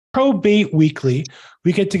Probate Weekly.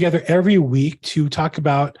 We get together every week to talk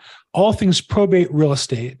about all things probate real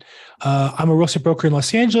estate. I'm a real estate broker in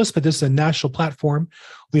Los Angeles, but this is a national platform.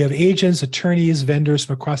 We have agents, attorneys, vendors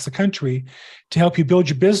from across the country to help you build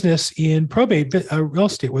your business in probate real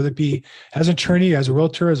estate, whether it be as an attorney, as a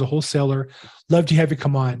realtor, as a wholesaler. Love to have you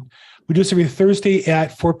come on. We do this every Thursday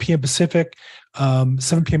at 4 p.m. Pacific, 7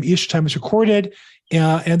 p.m. Eastern time is recorded,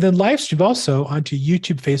 and then live streamed also onto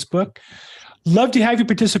YouTube, Facebook. Love to have you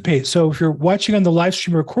participate. So if you're watching on the live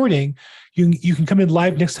stream recording, you can come in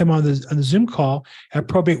live next time on the Zoom call at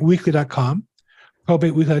probateweekly.com.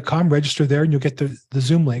 Probateweekly.com, register there, and you'll get the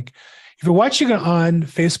Zoom link. If you're watching it on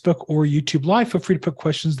Facebook or YouTube Live, feel free to put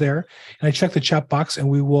questions there. And I check the chat box, and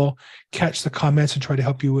we will catch the comments and try to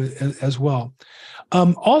help you as well.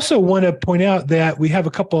 Also want to point out that we have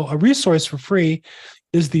a resource for free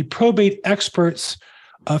is the Probate Experts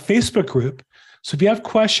Facebook group. So if you have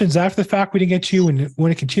questions after the fact we didn't get to you and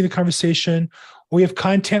want to continue the conversation, or you have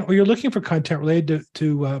content, or you're looking for content related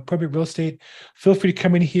to probate real estate, feel free to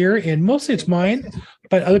come in here. And mostly it's mine,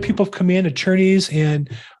 but other people have come in, attorneys and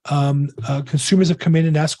consumers have come in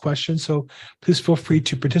and asked questions. So please feel free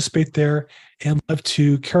to participate there, and love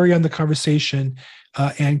to carry on the conversation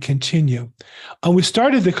and continue. We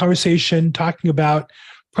started the conversation talking about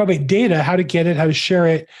probate data, how to get it, how to share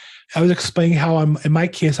it. I was explaining how in my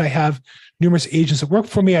case, I have numerous agents that work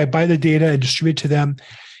for me. I buy the data and distribute to them.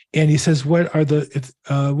 And he says, what's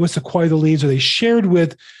the quality of the leads? Are they shared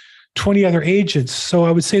with 20 other agents? So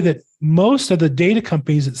I would say that most of the data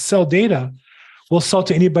companies that sell data will sell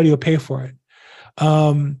to anybody who'll pay for it.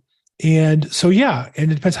 And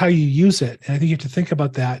it depends how you use it. And I think you have to think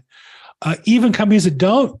about that. Even companies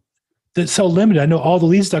that sell limited, I know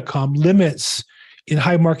alltheleads.com limits in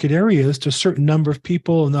high market areas to a certain number of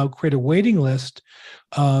people, and they'll create a waiting list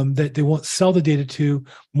that they won't sell the data to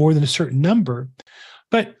more than a certain number.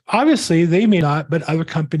 But obviously they may not, but other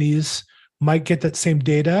companies might get that same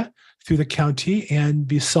data through the county and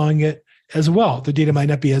be selling it as well. The data might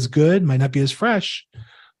not be as good, might not be as fresh,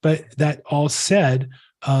 but that all said,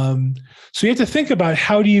 so you have to think about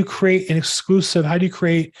how do you create an exclusive, how do you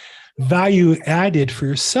create value added for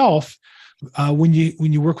yourself when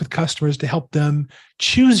you work with customers to help them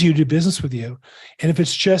choose you to do business with you. And if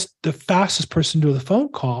it's just the fastest person to do the phone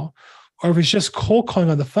call, or if it's just cold calling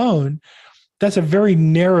on the phone, that's a very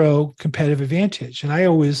narrow competitive advantage. And I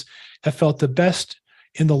always have felt the best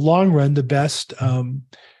in the long run, the best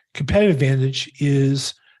competitive advantage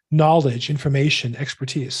is knowledge, information,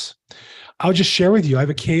 expertise. I'll just share with you, I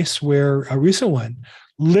have a case where a recent one,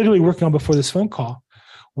 literally working on before this phone call,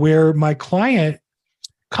 where my client,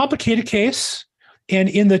 complicated case, and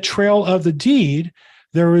in the trail of the deed,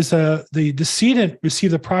 there was the decedent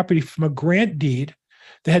received the property from a grant deed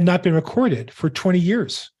that had not been recorded for 20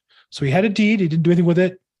 years. So he had a deed, he didn't do anything with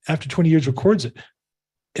it. After 20 years, records it.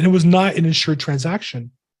 And it was not an insured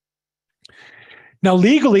transaction. Now,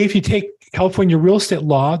 legally, if you take California real estate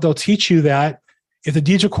law, they'll teach you that if the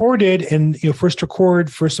deed's recorded and first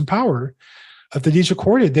record, first in power, if the deed's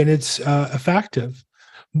recorded, then it's effective.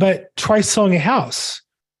 But try selling a house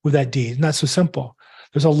with that deed. Not so simple.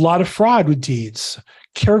 There's a lot of fraud with deeds,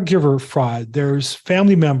 caregiver fraud, there's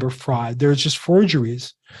family member fraud, there's just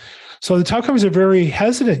forgeries. So the title companies are very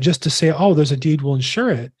hesitant just to say, oh, there's a deed, we'll insure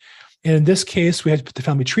it. And in this case, we had to put the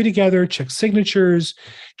family tree together, check signatures,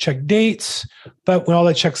 check dates. But when all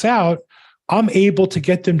that checks out, I'm able to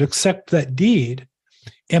get them to accept that deed.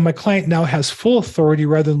 And my client now has full authority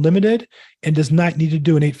rather than limited, and does not need to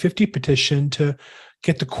do an 850 petition to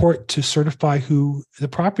get the court to certify who the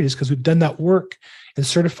property is, because we've done that work and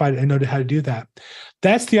certified it and know how to do that.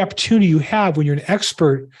 That's the opportunity you have when you're an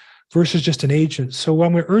expert versus just an agent. So what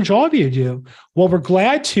I'm going to urge all of you to do, well, we're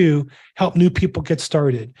glad to help new people get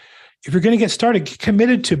started. If you're going to get started, get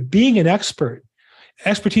committed to being an expert.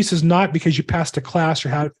 Expertise is not because you passed a class or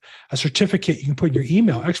have a certificate you can put in your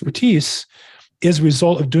email. Expertise is a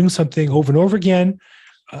result of doing something over and over again.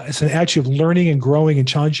 It's an attitude of learning and growing and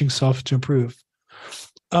challenging yourself to improve.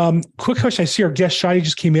 Quick question. I see our guest Shadi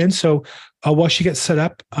just came in. So while she gets set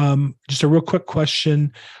up, just a real quick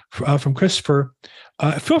question from Christopher.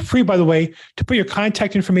 Feel free, by the way, to put your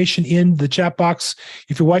contact information in the chat box.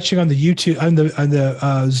 If you're watching on the YouTube, on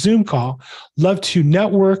the Zoom call, love to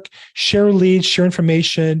network, share leads, share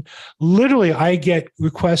information. Literally, I get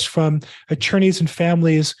requests from attorneys and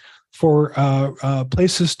families for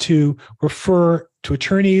places to refer to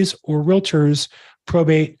attorneys or realtors,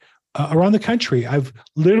 probate, around the country. I've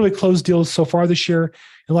literally closed deals so far this year in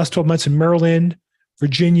the last 12 months in Maryland,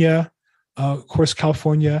 Virginia, of course,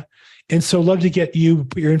 California. And so love to get you,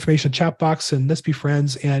 put your information in the chat box, and let's be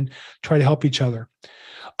friends and try to help each other.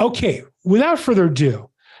 Okay, without further ado,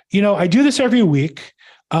 I do this every week.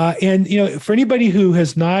 And for anybody who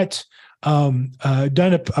has not done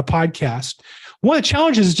a podcast, one of the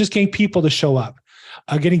challenges is just getting people to show up,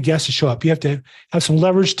 getting guests to show up. You have to have some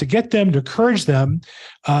leverage to get them, to encourage them.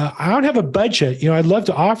 I don't have a budget. I'd love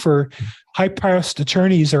to offer high-priced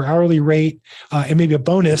attorneys their hourly rate and maybe a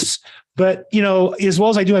bonus. But, as well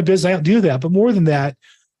as I do my business, I don't do that. But more than that,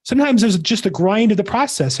 sometimes there's just a grind of the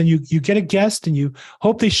process, and you get a guest and you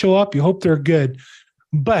hope they show up. You hope they're good.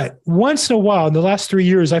 But once in a while, in the last 3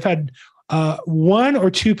 years, I've had one or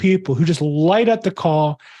two people who just light up the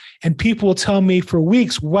call, and people will tell me for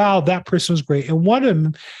weeks, wow, that person was great. And one of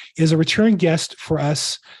them is a return guest for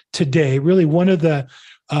us today, really one of the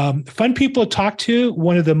fun people to talk to,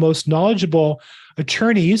 one of the most knowledgeable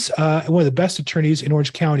attorneys, one of the best attorneys in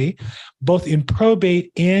Orange County, both in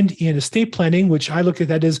probate and in estate planning, which I look at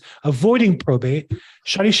that as avoiding probate.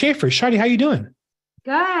 Shadi Schaefer. Shadi, how you doing?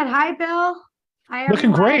 Good. Hi, Bill. Hi,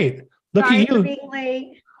 looking great. Look at you. Being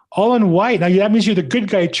late. All in white. Now that means you're the good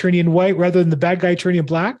guy attorney in white rather than the bad guy attorney in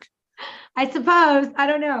black? I suppose. I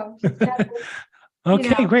don't know.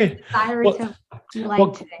 Okay, great.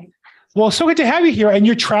 Today. Well, so good to have you here. And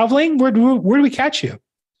you're traveling? Where do we catch you?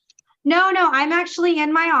 No, I'm actually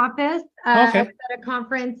in my office. Okay. I was at a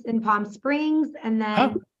conference in Palm Springs, and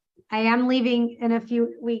then I am leaving in a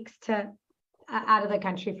few weeks to out of the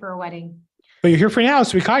country for a wedding. But you're here for now,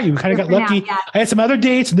 so we caught you. We kind of got lucky. Now, yeah. I had some other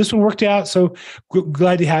dates, and this one worked out, so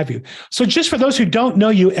glad to have you. So just for those who don't know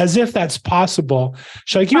you, as if that's possible,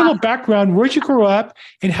 shall I give you a little background? Where'd you grow up,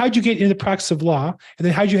 and how'd you get into the practice of law? And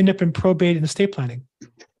then how'd you end up in probate and estate planning?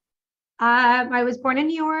 I was born in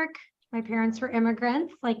New York. My parents were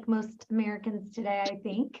immigrants, like most Americans today, I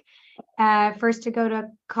think. First to go to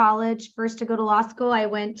college, first to go to law school. I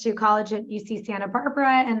went to college at UC Santa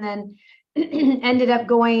Barbara, and then ended up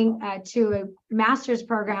going to a master's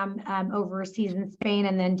program overseas in Spain,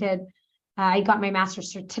 and then I got my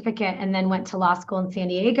master's certificate, and then went to law school in San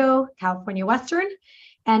Diego, California Western,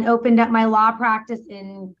 and opened up my law practice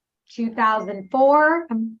in 2004.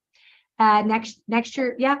 Next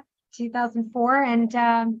year, 2004,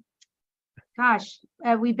 and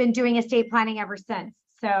we've been doing estate planning ever since.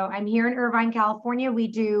 So I'm here in Irvine, California. We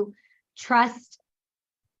do trust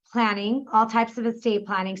planning, all types of estate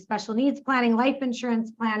planning, special needs planning, life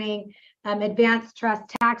insurance planning, advanced trust,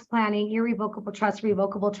 tax planning, irrevocable trust,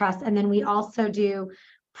 revocable trust. And then we also do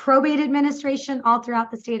probate administration all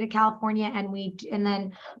throughout the state of California. And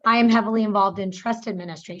then I am heavily involved in trust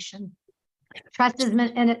administration. Trust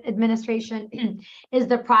administration is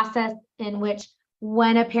the process in which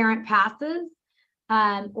when a parent passes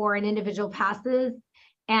or an individual passes,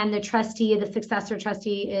 and the trustee, the successor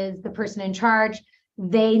trustee, is the person in charge,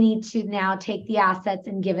 they need to now take the assets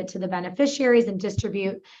and give it to the beneficiaries and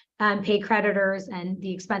distribute, pay creditors and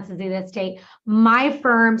the expenses of the estate. My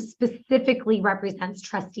firm specifically represents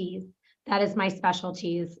trustees. That is my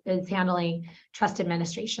specialty, is handling trust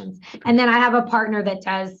administrations. And then I have a partner that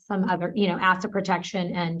does some other, asset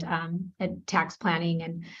protection and tax planning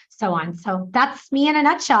and so on. So that's me in a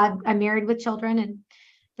nutshell. I'm married with children, and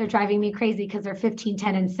they're driving me crazy because they're 15,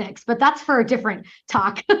 10, and 6. But that's for a different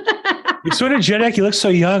talk. You're so energetic. You look so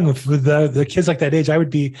young with the kids like that age. I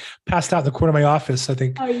would be passed out in the corner of my office, I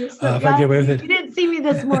think, if I get away with it. You didn't see me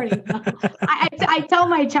this morning. I tell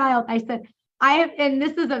my child, I said, and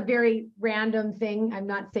this is a very random thing. I'm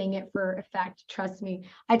not saying it for effect. Trust me.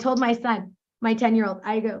 I told my son, my 10-year-old,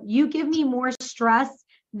 I go, you give me more stress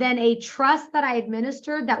than a trust that I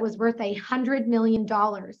administered that was worth $100 million.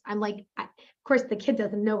 I'm like, of course, the kid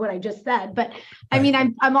doesn't know what I just said, but I mean,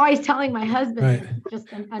 I'm always telling my husband, right. It's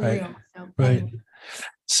just unreal. Right. So, right.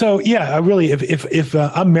 So yeah, really, if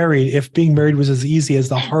I'm married, if being married was as easy as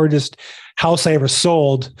the hardest house I ever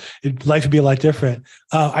sold, life would be a lot different.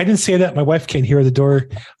 I didn't say that. My wife can't hear. The door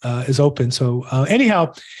is open. So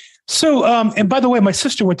anyhow, and by the way, my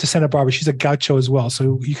sister went to Santa Barbara. She's a gaucho as well.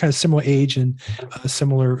 So you kind of similar age and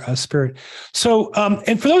similar spirit. So,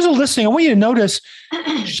 and for those who are listening, I want you to notice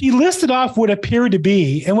she listed off what appeared to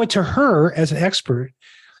be, and what to her as an expert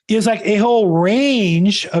is like a whole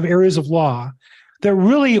range of areas of law that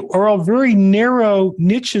really are all very narrow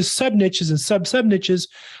niches, sub-niches, and sub-niches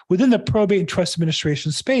within the probate and trust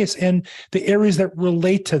administration space and the areas that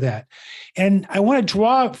relate to that. And I want to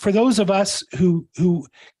draw, for those of us who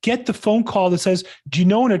get the phone call that says, do you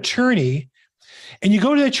know an attorney? And you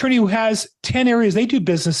go to the attorney who has 10 areas they do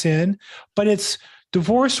business in, but it's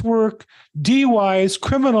divorce work, DUIs,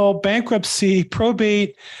 criminal, bankruptcy,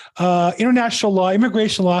 probate, international law,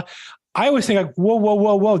 immigration law. I always think like,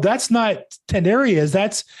 whoa. That's not 10 areas.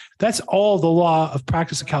 That's all the law of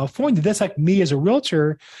practice in California. That's like me as a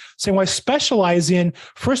realtor saying, well, I specialize in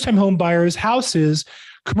first-time home buyers, houses,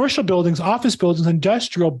 commercial buildings, office buildings,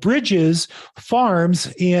 industrial, bridges,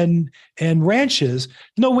 farms, and ranches.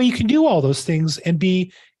 No way you can do all those things and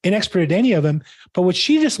be an expert at any of them. But what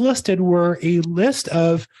she just listed were a list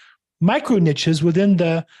of micro niches within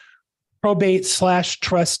the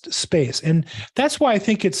probate/trust space. And that's why I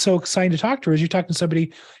think it's so exciting to talk to her, is you're talking to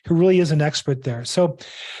somebody who really is an expert there. So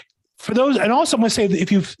for those, and also I'm going to say that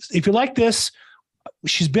if you like this,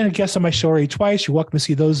 she's been a guest on my show already twice. You're welcome to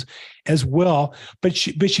see those as well. But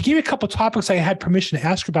she gave me a couple of topics I had permission to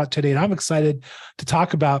ask her about today, and I'm excited to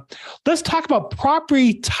talk about. Let's talk about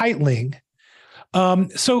property titling.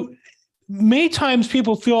 So many times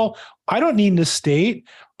people feel, I don't need an estate.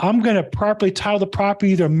 I'm going to properly title the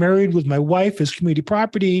property. Either I'm married with my wife as community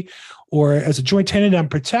property, or as a joint tenant, I'm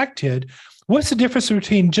protected. What's the difference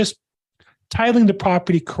between just titling the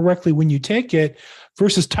property correctly when you take it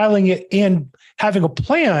versus titling it and having a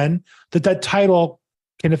plan that title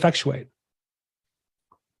can effectuate?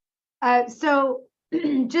 So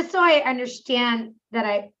just so I understand that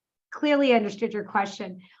I clearly understood your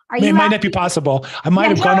question. It might not be possible. I might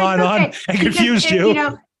have gone on and confused you. You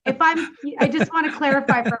know, I just want to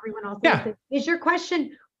clarify for everyone else. Yeah. Is your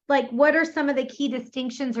question like, what are some of the key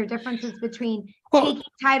distinctions or differences between taking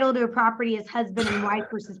title to a property as husband and wife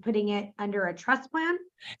versus putting it under a trust plan?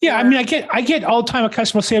 Yeah, I mean, I get all the time a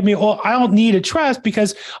customer say to me, "Oh, I don't need a trust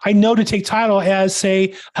because I know to take title as,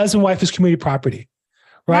 say, husband wife as community property."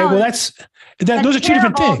 Right? No, well, those are two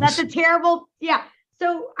different things. That's a terrible. Yeah.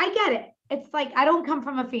 So I get it. It's like, I don't come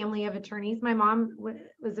from a family of attorneys. My mom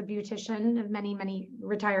was a beautician, of many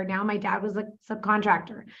retired now. My dad was a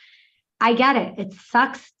subcontractor. I get it. It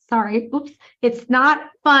sucks. Sorry. Oops. It's not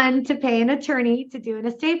fun to pay an attorney to do an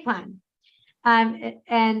estate plan.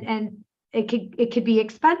 And it could be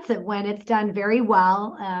expensive when it's done very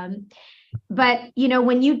well. But you know,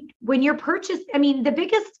 when you're purchased, I mean, the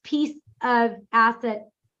biggest piece of asset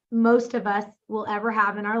most of us will ever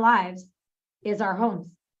have in our lives is our homes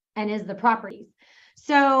and is the properties.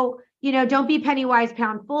 So, you know, don't be penny wise,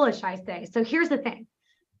 pound foolish, I say. So here's the thing.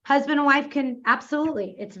 Husband and wife can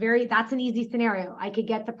absolutely, that's an easy scenario. I could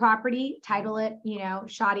get the property, title it, you know,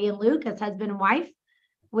 Shadi and Luke as husband and wife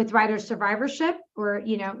with right of survivorship, or,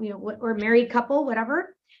 or married couple,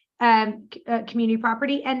 whatever, community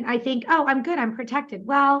property. And I think, oh, I'm good, I'm protected.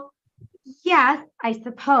 Well, yes, I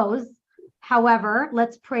suppose. However,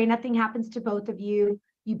 let's pray nothing happens to both of you.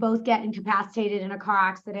 You both get incapacitated in a car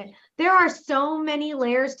accident. There are so many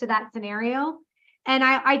layers to that scenario. And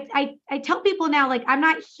I tell people now, like, I'm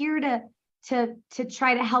not here to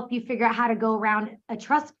try to help you figure out how to go around a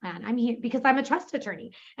trust plan. I'm here because I'm a trust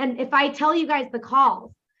attorney. And if I tell you guys the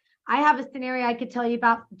calls, I have a scenario I could tell you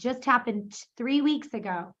about, just happened 3 weeks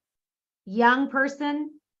ago. Young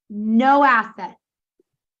person, no asset.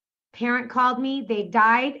 Parent called me, they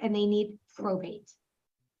died and they need probate.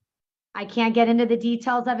 I can't get into the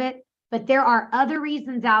details of it, but there are other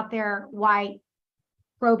reasons out there why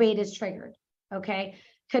probate is triggered. Okay.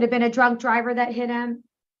 Could have been a drunk driver that hit him.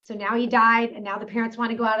 So now he died, and now the parents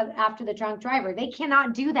want to go after the drunk driver. They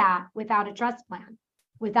cannot do that without a trust plan,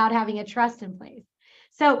 without having a trust in place.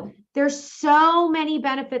 So there's so many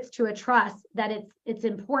benefits to a trust that it's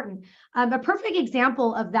important. A perfect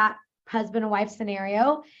example of that husband and wife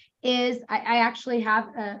scenario is I actually have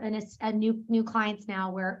a new clients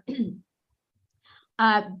now where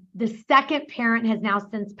the second parent has now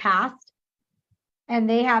since passed, and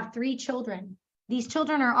they have 3 children. These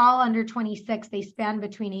children are all under 26. They span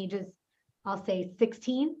between ages, I'll say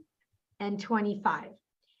 16 and 25.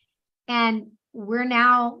 And we're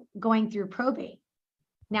now going through probate.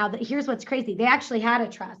 Now, here's what's crazy. They actually had a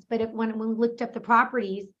trust, but when we looked up the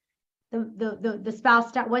properties, the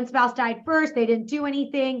spouse, one spouse died first. They didn't do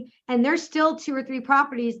anything. And there's still 2 or 3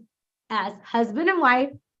 properties as husband and wife,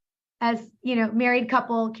 as, married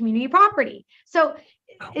couple, community property. So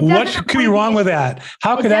what could be wrong with that?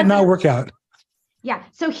 How could that not work out? Yeah.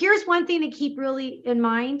 So here's one thing to keep really in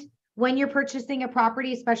mind when you're purchasing a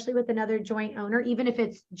property, especially with another joint owner, even if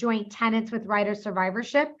it's joint tenants with right of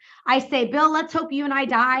survivorship. I say, Bill, let's hope you and I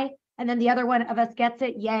die, and then the other one of us gets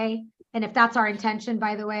it. Yay. And if that's our intention,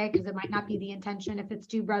 by the way, because it might not be the intention, if it's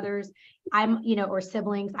 2 brothers, or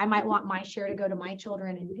siblings, I might want my share to go to my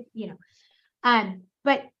children, and,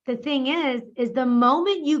 but the thing is the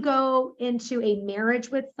moment you go into a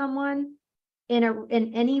marriage with someone,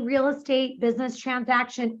 in any real estate business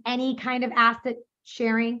transaction, any kind of asset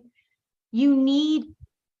sharing, you need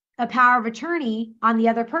a power of attorney on the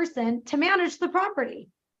other person to manage the property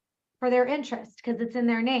for their interest, because it's in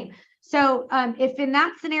their name. So if in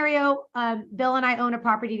that scenario, Bill and I own a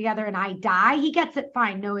property together and I die, he gets it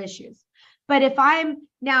fine, no issues. But if I'm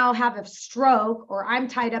now have a stroke, or I'm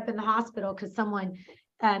tied up in the hospital because someone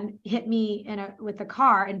hit me with a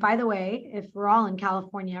car. And by the way, if we're all in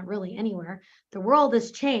California, really anywhere, the world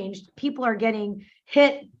has changed. People are getting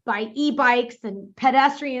hit by e-bikes and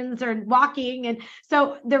pedestrians are walking. And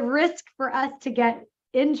so the risk for us to get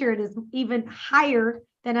injured is even higher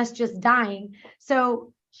than us just dying.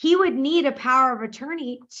 So he would need a power of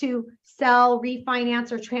attorney to sell,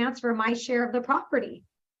 refinance, or transfer my share of the property.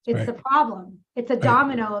 It's a problem. It's a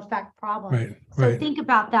domino effect problem. So think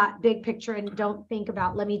about that big picture and don't think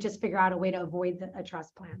about, let me just figure out a way to avoid a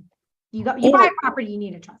trust plan. You buy a property, you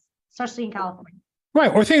need a trust, especially in California.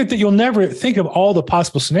 Right. Or think that you'll never think of all the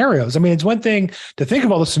possible scenarios. I mean, it's one thing to think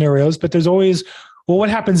of all the scenarios, but there's always, well, what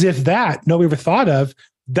happens if that nobody ever thought of?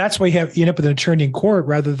 That's why you end up with an attorney in court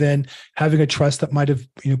rather than having a trust that might have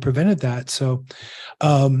prevented that. So,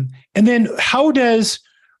 and then how does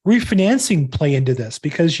refinancing play into this?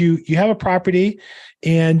 Because you have a property,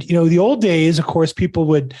 and the old days, of course, people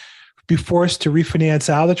would be forced to refinance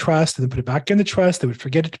out of the trust and then put it back in the trust. They would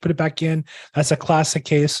forget to put it back in. That's a classic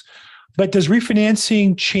case. But does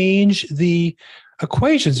refinancing change the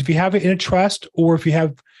equations? If you have it in a trust or if you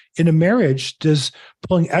have in a marriage, does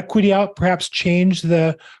pulling equity out perhaps change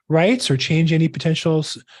the rights or change any potential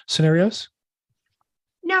scenarios?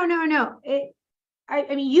 No.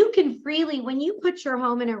 I mean, you can freely, when you put your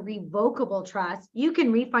home in a revocable trust, you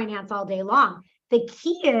can refinance all day long. The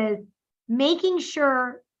key is making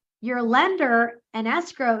sure your lender and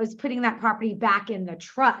escrow is putting that property back in the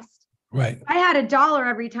trust. Right. If I had $1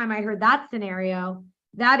 every time I heard that scenario,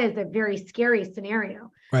 that is a very scary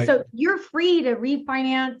scenario. Right. So you're free to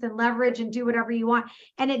refinance and leverage and do whatever you want.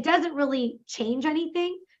 And it doesn't really change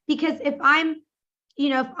anything, because if I'm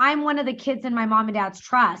one of the kids in my mom and dad's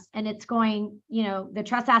trust and it's going, the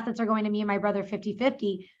trust assets are going to me and my brother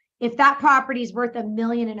 50-50. If that property is worth $1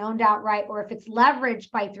 million and owned outright, or if it's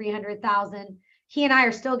leveraged by 300,000, he and I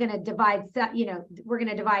are still going to divide, we're going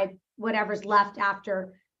to divide whatever's left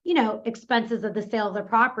after, expenses of the sale of the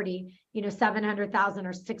property, 700,000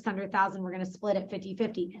 or 600,000, we're going to split it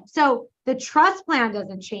 50-50. So the trust plan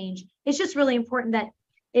doesn't change. It's just really important that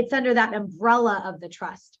it's under that umbrella of the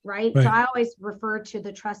trust, right? So I always refer to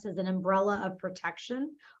the trust as an umbrella of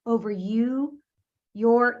protection over you,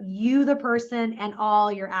 the person, and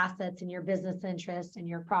all your assets and your business interests and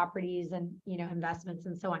your properties and, investments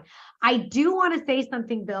and so on. I do want to say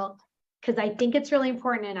something, Bill, because I think it's really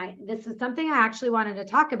important. And this is something I actually wanted to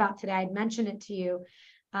talk about today. I'd mentioned it to you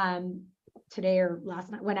today or last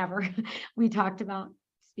night, whenever we talked about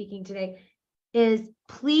speaking today, is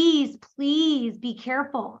please be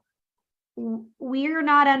careful. We're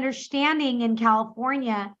not understanding in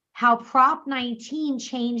California how Prop 19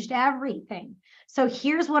 changed everything. So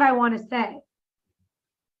here's what I want to say.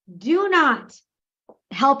 Do not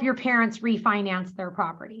help your parents refinance their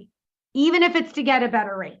property, even if it's to get a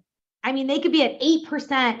better rate. I mean, they could be at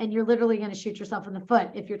 8% and you're literally going to shoot yourself in the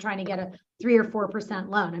foot if you're trying to get a 3 or 4%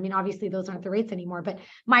 loan. I mean, obviously those aren't the rates anymore, but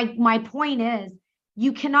my point is,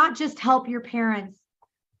 you cannot just help your parents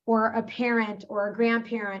or a parent or a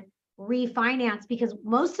grandparent refinance, because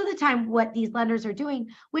most of the time what these lenders are doing,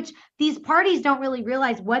 which these parties don't really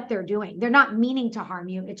realize what they're doing. They're not meaning to harm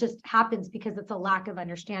you. It just happens because it's a lack of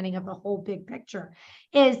understanding of the whole big picture.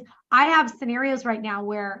 Is I have scenarios right now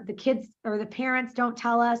where the kids or the parents don't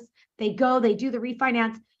tell us. They do the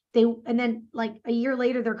refinance. And then like a year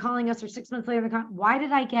later, they're calling us, or 6 months later, why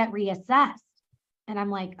did I get reassessed? And I'm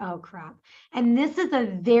like, oh crap. And this is a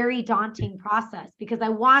very daunting process, because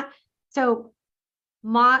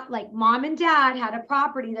mom and dad had a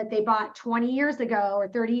property that they bought 20 years ago or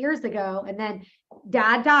 30 years ago. And then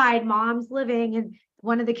dad died, mom's living. And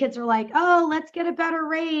one of the kids are like, oh, let's get a better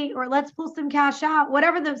rate, or let's pull some cash out,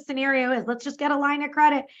 whatever the scenario is, let's just get a line of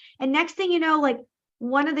credit. And next thing you know, like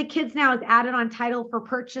one of the kids now is added on title for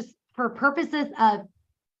purchase for purposes of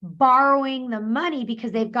borrowing the money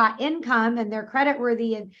because they've got income and they're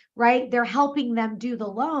creditworthy, and they're helping them do the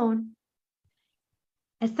loan.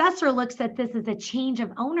 Assessor looks at this as a change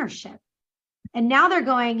of ownership. And now they're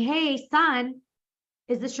going, hey, son,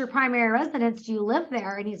 is this your primary residence? Do you live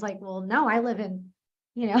there? And he's like, well, no, I live in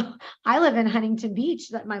Huntington Beach.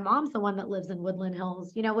 That my mom's the one that lives in Woodland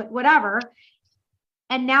Hills, whatever.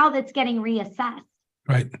 And now that's getting reassessed.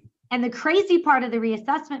 Right. And the crazy part of the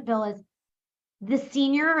reassessment, Bill, is the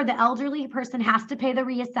senior or the elderly person has to pay the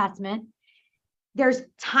reassessment. There's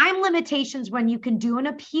time limitations when you can do an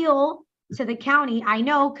appeal to the county. I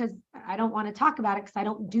know, because I don't want to talk about it because I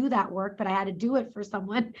don't do that work, but I had to do it for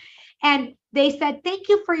someone. And they said, thank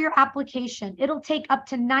you for your application. It'll take up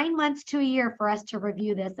to 9 months to a year for us to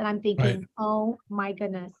review this. And I'm thinking, oh my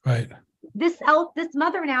goodness. Right. This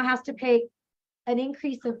mother now has to pay an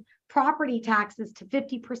increase of property taxes to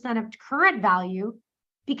 50% of current value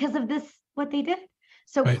because of this, what they did.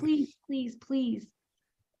 So Right. please, please, please,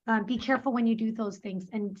 be careful when you do those things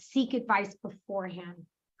and seek advice beforehand.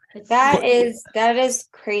 That is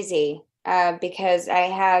crazy, because I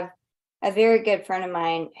have a very good friend of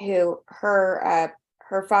mine who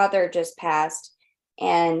her father just passed,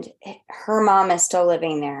 and her mom is still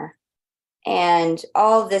living there. And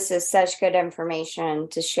all of this is such good information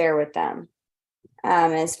to share with them,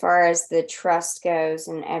 as far as the trust goes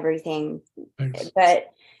and everything. Thanks.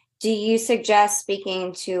 But do you suggest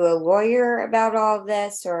speaking to a lawyer about all of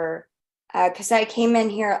this, or because I came in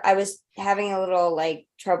here, I was having a little like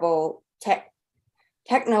trouble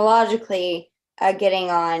technologically getting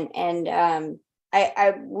on, and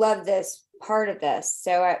I love this part of this,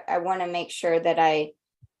 so I want to make sure that I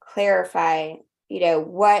clarify,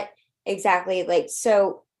 what exactly, like,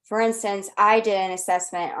 so for instance, I did an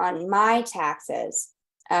assessment on my taxes,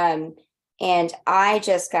 and I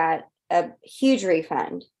just got a huge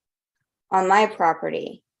refund on my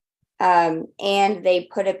property, and they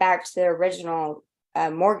put it back to the original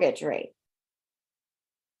mortgage rate.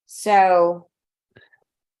 So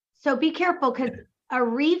be careful, because a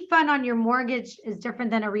refund on your mortgage is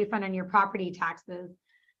different than a refund on your property taxes.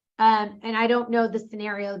 And I don't know the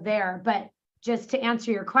scenario there, but just to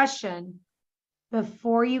answer your question,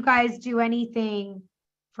 before you guys do anything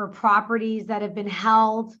for properties that have been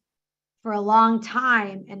held for a long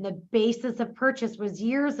time and the basis of purchase was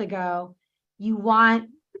years ago, you want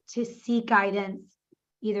to seek guidance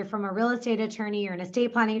either from a real estate attorney or an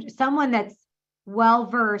estate planning, someone that's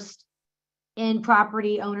well-versed in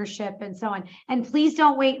property ownership and so on. And please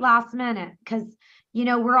don't wait last minute, because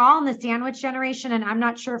we're all in the sandwich generation, and I'm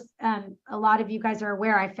not sure if a lot of you guys are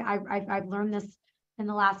aware. I've learned this in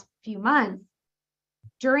the last few months.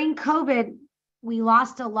 During COVID, we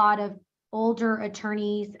lost a lot of older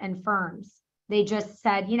attorneys and firms. They just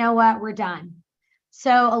said, you know what, we're done.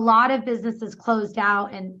 So a lot of businesses closed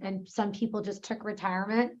out, and some people just took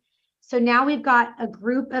retirement. So now we've got a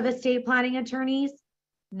group of estate planning attorneys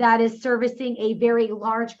that is servicing a very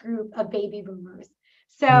large group of baby boomers.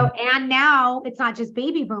 So, and now it's not just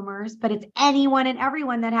baby boomers, but it's anyone and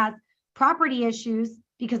everyone that has property issues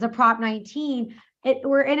because of Prop 19.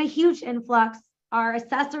 We're in a huge influx. Our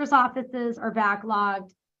assessor's offices are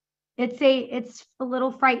backlogged. It's a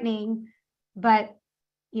little frightening, but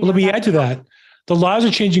Let me add to that. The laws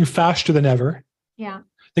are changing faster than ever. Yeah.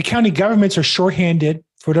 The county governments are shorthanded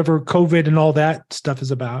for whatever COVID and all that stuff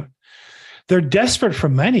is about. They're desperate for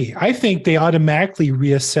money. I think they automatically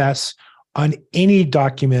reassess on any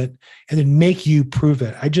document and then make you prove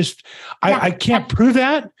it. I can't prove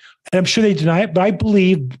that, and I'm sure they deny it, but I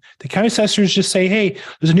believe the county assessors just say, hey,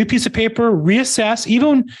 there's a new piece of paper, reassess.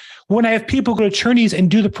 Even when I have people go to attorneys and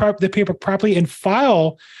do the paper properly and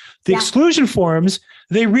file the exclusion forms,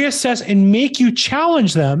 they reassess and make you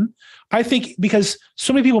challenge them. I think because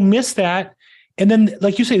so many people miss that. And then,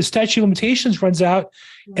 like you say, the statute of limitations runs out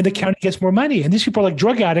and the county gets more money. And these people are like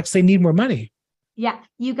drug addicts. They need more money. Yeah.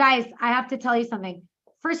 You guys, I have to tell you something.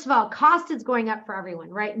 First of all, cost is going up for everyone,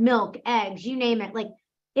 right? Milk, eggs, you name it. Like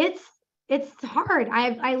it's hard.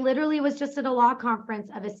 I literally was just at a law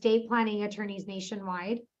conference of estate planning attorneys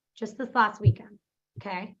nationwide just this last weekend.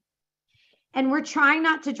 Okay. And we're trying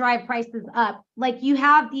not to drive prices up. Like you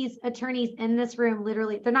have these attorneys in this room,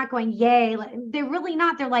 literally, they're not going, yay. They're really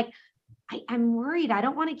not. They're like, I'm worried. I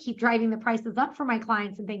don't want to keep driving the prices up for my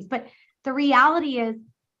clients and things. But the reality is,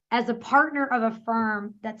 as a partner of a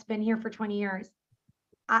firm that's been here for 20 years,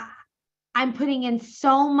 I'm putting in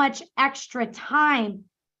so much extra time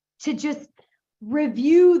to just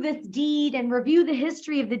review this deed and review the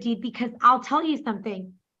history of the deed, because I'll tell you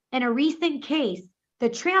something. In a recent case, the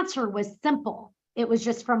transfer was simple. It was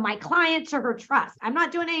just from my client to her trust. I'm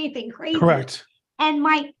not doing anything crazy. Correct.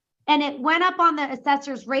 And it went up on the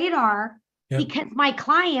assessor's radar because my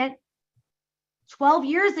client 12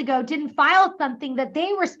 years ago didn't file something that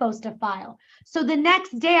they were supposed to file. So the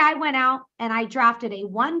next day I went out and I drafted a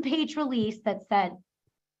 1-page release that said,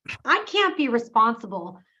 I can't be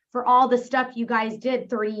responsible for all the stuff you guys did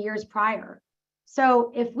 30 years prior.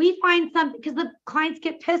 So if we find something, because the clients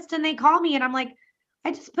get pissed and they call me and I'm like,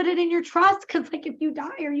 I just put it in your trust, because like if you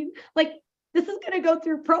die or you like, this is going to go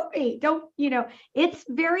through probate. Don't, it's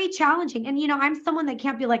very challenging. And, I'm someone that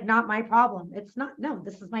can't be like, not my problem. It's not, no,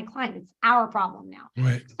 this is my client. It's our problem now.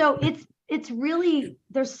 Right. So it's really,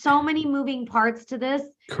 there's so many moving parts to this.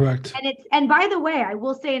 Correct. And by the way, I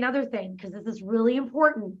will say another thing, because this is really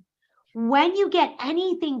important. When you get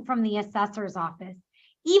anything from the assessor's office,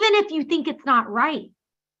 even if you think it's not right,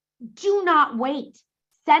 do not wait.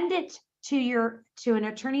 Send it to an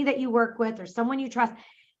attorney that you work with or someone you trust.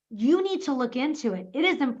 you need to look into it. It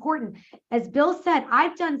is important. As Bill said,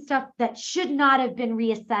 I've done stuff that should not have been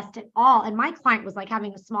reassessed at all. And my client was like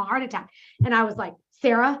having a small heart attack. And I was like,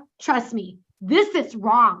 Sarah, trust me, this is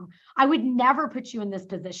wrong. I would never put you in this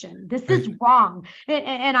position. This is wrong.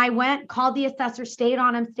 And I went, called the assessor, stayed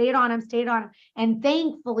on him. And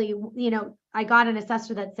thankfully, I got an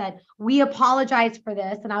assessor that said, we apologize for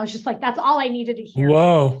this. And I was just like, that's all I needed to hear.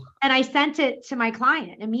 Whoa. And I sent it to my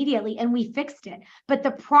client immediately and we fixed it. But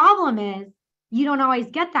the problem is you don't always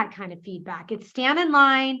get that kind of feedback. It's stand in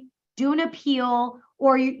line, do an appeal,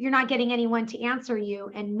 or you're not getting anyone to answer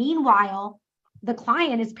you. And meanwhile, the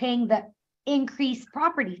client is paying the increased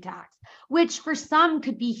property tax, which for some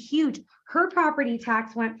could be huge. Her property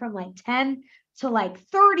tax went from like 10 to like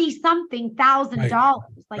 30 something thousand dollars.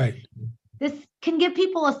 This can give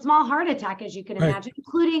people a small heart attack, as you can imagine,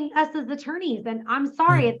 including us as attorneys. And I'm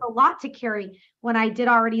sorry, it's a lot to carry. When I did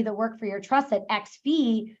already the work for your trust at X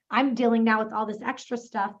fee, I'm dealing now with all this extra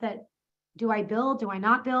stuff that, do I bill? Do I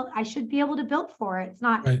not bill? I should be able to bill for it. It's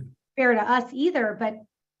not fair to us either, but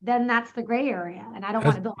then that's the gray area. And I don't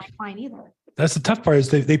want to bill my client either. That's the tough part, is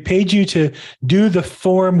they paid you to do the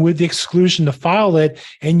form with the exclusion, to file it,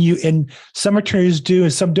 and some attorneys do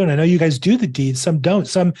and some don't. I know you guys do the deed, some don't.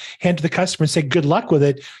 Some hand to the customer and say, good luck with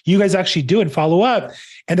it. You guys actually do it and follow up,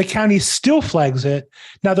 and the county still flags it.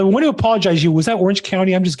 Now, the one who apologized you, was that Orange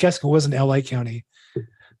County? I'm just guessing it wasn't LA County.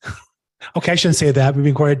 Okay, I shouldn't say that. We've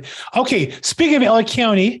been quiet. Okay, speaking of LA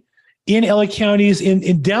County, in LA County's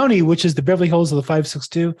in Downey, which is the Beverly Hills of the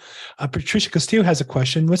 562, Patricia Castillo has a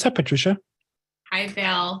question. What's up, Patricia? Hi,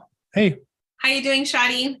 Bill. Hey. How you doing,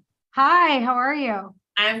 Shadi? Hi, how are you?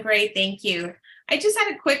 I'm great, thank you. I just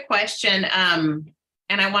had a quick question, and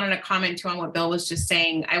I wanted to comment too on what Bill was just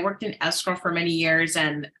saying. I worked in escrow for many years,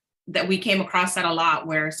 and that we came across that a lot,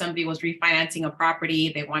 where somebody was refinancing a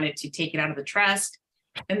property, they wanted to take it out of the trust,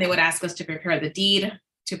 and they would ask us to prepare the deed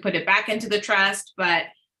to put it back into the trust, but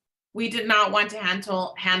we did not want to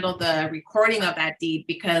handle the recording of that deed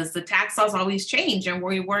because the tax laws always change, and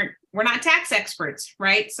we're not tax experts,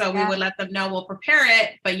 right? So we would let them know, we'll prepare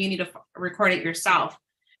it, but you need to record it yourself,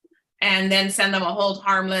 and then send them a hold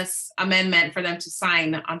harmless amendment for them to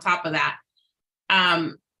sign on top of that.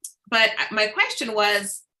 But my question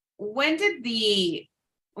was, when did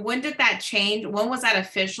that change? When was that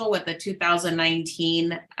official with the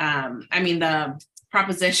 2019? The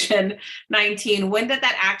Proposition 19, when did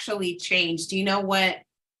that actually change? Do you know what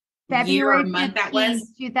year or month that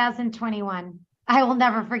was? 2021. I will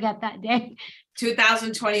never forget that day.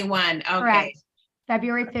 2021. Okay. Correct.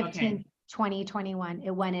 February 15th, 2021.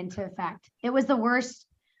 It went into effect. It was the worst.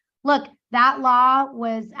 Look, that law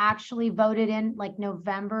was actually voted in like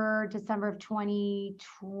November, December of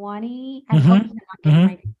 2020.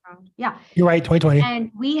 Yeah. You're right, 2020.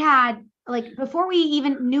 And we had, like, before we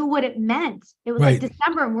even knew what it meant, it was like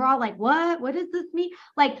December, and we're all like, what does this mean?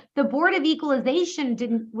 Like, the Board of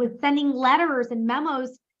Equalization was sending letters and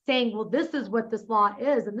memos saying, well, this is what this law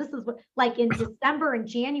is, and this is what, like, in December and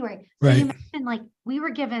January. So you mentioned, like, we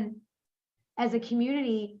were given, as a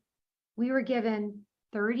community,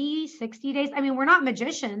 30, 60 days. I mean, we're not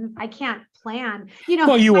magicians. I can't plan,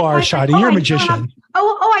 Well, you are, Shadi. You're a magician.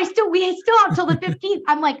 We still have till the 15th.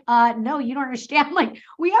 I'm like, no, you don't understand. Like,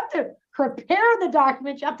 we have to prepare the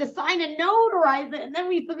document. You have to sign and notarize it, and then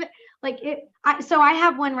we submit. So I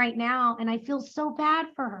have one right now, and I feel so bad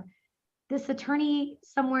for her. This attorney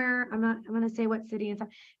somewhere, I'm going to say what city and stuff.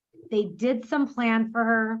 They did some plan for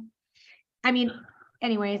her. I mean,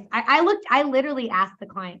 anyways, I literally asked the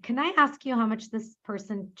client, can I ask you how much this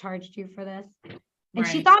person charged you for this? And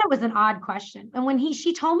she thought it was an odd question. And when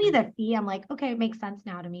she told me the fee, I'm like, okay, it makes sense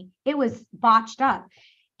now to me. It was botched up,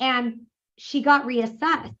 and she got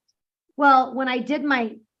reassessed. Well, when I did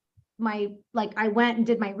I went and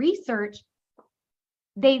did my research,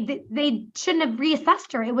 they shouldn't have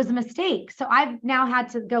reassessed her. It was a mistake. So I've now had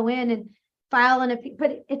to go in and file an appeal,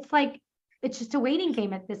 but it's like, it's just a waiting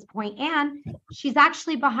game at this point. And she's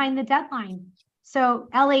actually behind the deadline. So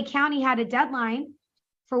LA County had a deadline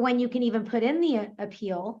for when you can even put in the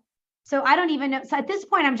appeal. So I don't even know. So at this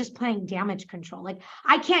point, I'm just playing damage control. Like,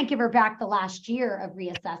 I can't give her back the last year of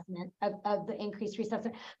reassessment of the increased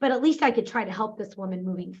reassessment, but at least I could try to help this woman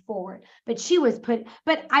moving forward. But she was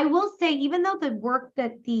but I will say, even though the work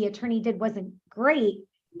that the attorney did wasn't great,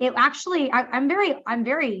 it actually, I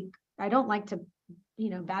don't like to,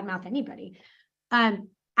 badmouth anybody.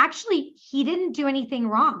 Actually, he didn't do anything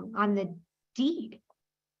wrong on the deed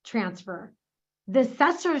transfer. The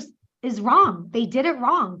assessors is wrong. They did it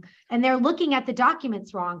wrong, and they're looking at the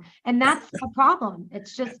documents wrong. And that's a problem.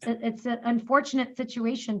 It's just, it's an unfortunate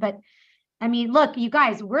situation, but I mean, look, you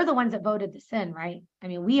guys, we're the ones that voted this in, right? I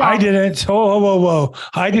mean, we I all didn't. Oh, whoa.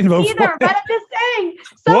 I didn't vote for either, it. but I'm just saying.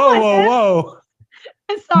 Whoa, Someone did. whoa.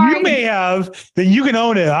 Sorry. You may have, then you can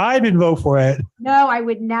own it. I didn't vote for it. No, I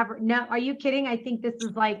would never. No, are you kidding? I think this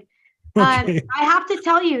is like, Okay. I have to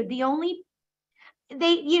tell you, the only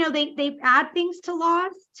they add things to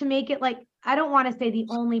laws to make it like, I don't want to say the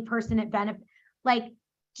only person it benefit. Like,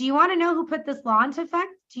 do you want to know who put this law into effect?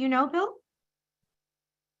 Do you know, Bill?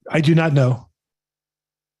 I do not know.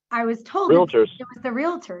 I was told Realtors. it was the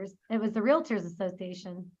realtors. It was the Realtors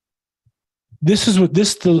Association. This is what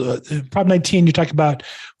the Prop 19 you're talking about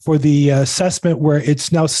for the assessment where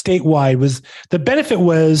it's now statewide was the benefit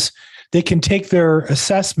was they can take their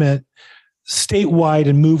assessment statewide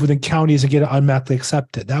and move within counties and get it automatically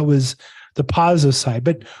accepted. That was the positive side.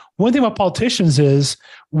 But one thing about politicians is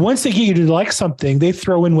once they get you to like something, they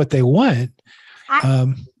throw in what they want.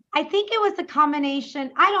 I think it was a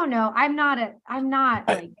combination. I don't know. I'm not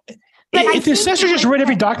like. But If the assessor just read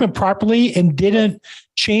every document properly and didn't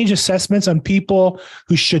change assessments on people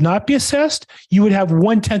who should not be assessed, you would have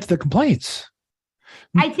 1/10 of the complaints.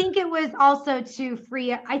 I think it was also to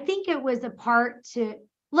free. I think it was a part to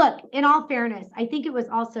look. In all fairness, I think it was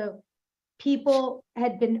also people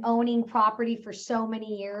had been owning property for so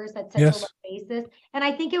many years at such a low basis, and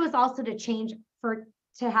I think it was also to change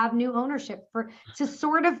to have new ownership to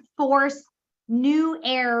sort of force new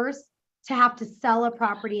heirs to have to sell a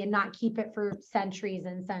property and not keep it for centuries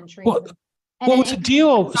and centuries. Well, what was the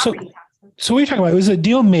deal? So what are you talking about? It was a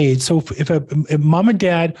deal made. So if mom and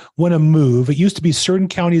dad want to move, it used to be certain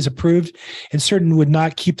counties approved and certain would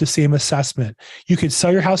not keep the same assessment. You could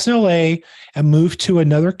sell your house in LA and move to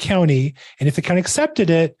another county. And if the county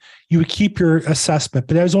accepted it, you would keep your assessment,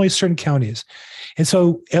 but there was only certain counties. And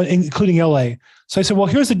so, including LA. So I said, well,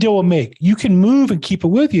 here's the deal we'll make. You can move and keep it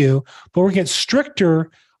with you, but we're going to get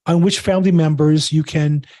stricter on which family members you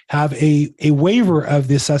can have a waiver of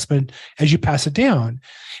the assessment as you pass it down.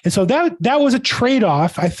 And so that was a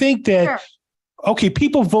trade-off. I think that, Sure. Okay,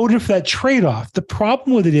 people voted for that trade-off. The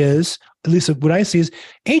problem with it is, at least what I see is,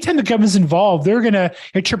 anytime the government's involved, they're going to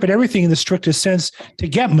interpret everything in the strictest sense to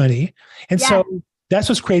get money. And so that's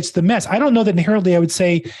what creates the mess. I don't know that inherently I would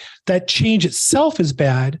say that change itself is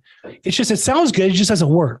bad. It's just, it sounds good. It just doesn't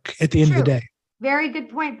work at the end of the day. Very good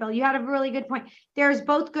point, Bill. You had a really good point. There's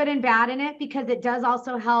both good and bad in it because it does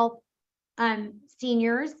also help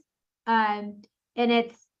seniors and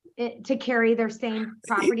it's to carry their same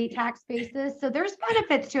property tax basis. So there's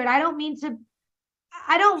benefits to it. I'm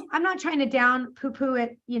not trying to down poo-poo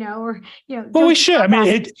it, Well, we should. I mean,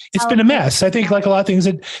 it's been a mess. I think like a lot of things,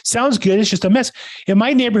 it sounds good. It's just a mess. In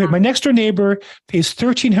my neighborhood, my next door neighbor pays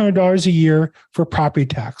 $1,300 a year for property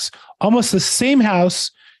tax. Almost the same house,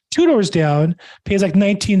 2 doors down, pays like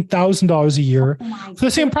 $19,000 a year for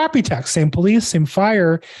the same property tax, same police, same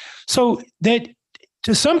fire. So that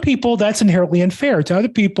to some people, that's inherently unfair. To other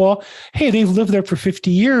people, hey, they've lived there for 50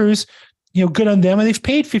 years, good on them, and they've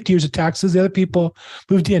paid 50 years of taxes. The other people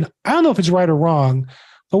moved in. I don't know if it's right or wrong,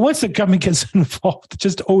 but once the government gets involved, it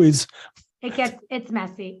just always it's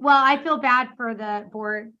messy. Well, I feel bad for the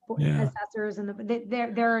board assessors and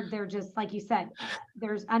they're just like you said,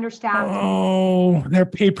 there's understaffed. Oh, they're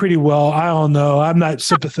paid pretty well. I don't know. I'm not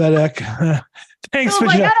sympathetic. Thanks for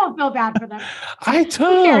I don't feel bad for them. I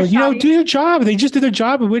don't. Do your job. They just did their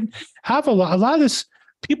job. It wouldn't have a lot of this.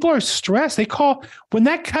 People are stressed. They call when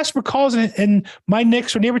that customer calls and my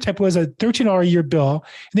next door neighbor type was a $13 a year bill,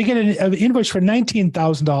 and they get an invoice for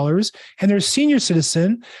 $19,000, and they're a senior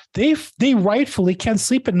citizen. They rightfully can't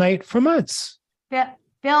sleep at night for months. Bill,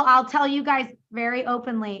 I'll tell you guys very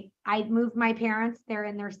openly. I moved my parents. They're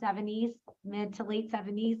in their 70s, mid to late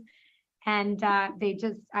 70s. And I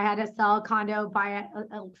had to sell a condo, buy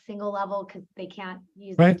a single level because they can't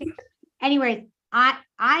use it. Anyways, I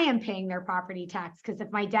am paying their property tax because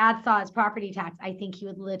if my dad saw his property tax, I think he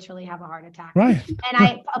would literally have a heart attack. Right. And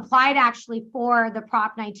I applied actually for the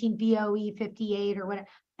Prop 19 BOE 58 or whatever,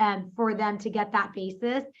 for them to get that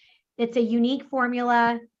basis. It's a unique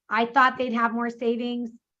formula. I thought they'd have more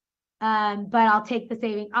savings. But I'll take the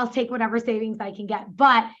saving. I'll take whatever savings I can get,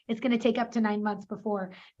 but it's going to take up to 9 months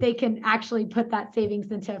before they can actually put that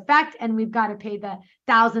savings into effect. And we've got to pay the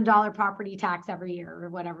 $1,000 property tax every year or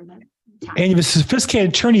whatever the tax. And you have a sophisticated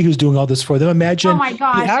attorney who's doing all this for them. Imagine oh my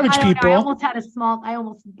gosh, the average people. I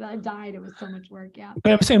almost died. It was so much work. Yeah.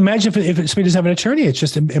 But I'm saying, imagine if somebody doesn't have an attorney, it's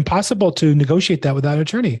just impossible to negotiate that without an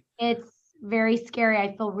attorney. It's very scary.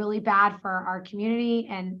 I feel really bad for our community.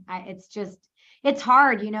 And it's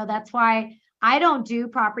hard, that's why I don't do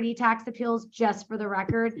property tax appeals just for the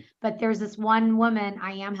record, but there's this one woman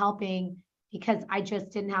I am helping. because I just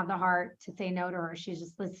didn't have the heart to say no to her. She's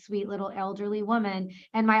just this sweet little elderly woman.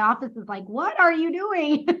 And my office is like, what are you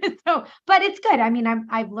doing? So, but it's good. I mean,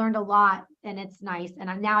 I've learned a lot and it's nice.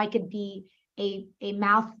 And now I could be a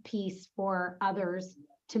mouthpiece for others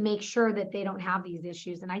to make sure that they don't have these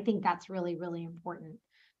issues. And I think that's really, really important.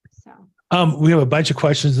 So. We have a bunch of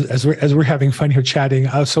questions as we're having fun here chatting.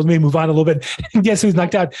 So let me move on a little bit and get who's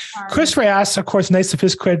knocked out. Christopher asks, of course, nice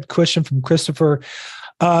sophisticated question from Christopher.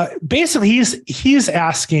 Basically, he's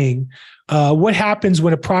asking what happens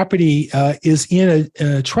when a property is in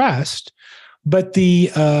a trust, but the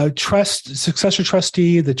successor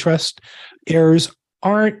trustee, the trust heirs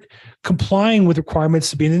aren't complying with requirements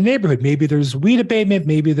to be in the neighborhood. Maybe there's weed abatement,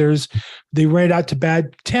 maybe they rent it out to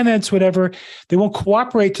bad tenants, whatever. They won't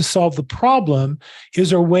cooperate to solve the problem. Is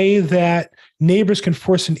there a way that neighbors can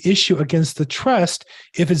force an issue against the trust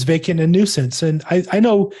if it's vacant and a nuisance? And I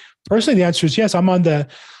know personally the answer is yes. I'm on the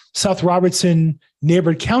South Robertson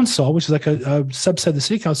Neighborhood Council, which is like a subset of the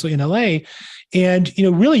city council in LA. And,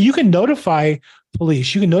 really you can notify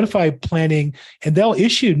police, you can notify planning, and they'll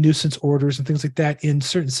issue nuisance orders and things like that in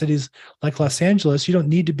certain cities like Los Angeles. You don't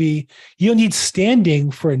need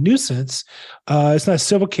standing for a nuisance. It's not a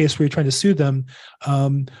civil case where you're trying to sue them.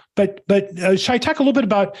 But should I talk a little bit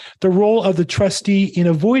about the role of the trustee in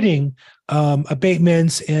avoiding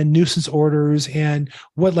abatements and nuisance orders and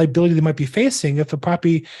what liability they might be facing if the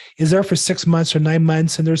property is there for 6 months or 9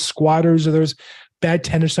 months and there's squatters or there's bad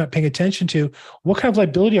tenants not paying attention to? What kind of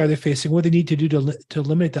liability are they facing? What do they need to do to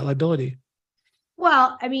eliminate that liability?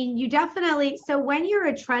 Well, I mean, you definitely, so when you're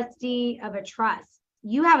a trustee of a trust,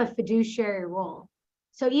 you have a fiduciary role.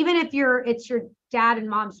 So even if it's your dad and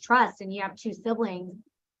mom's trust and you have 2 siblings,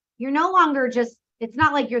 you're no longer it's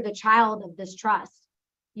not like you're the child of this trust.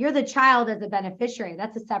 You're the child as a beneficiary.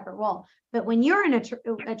 That's a separate role. But when you're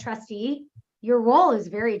a trustee, your role is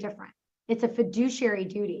very different. It's a fiduciary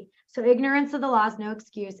duty. So ignorance of the law is no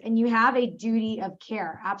excuse, and you have a duty of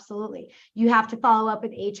care. Absolutely. You have to follow up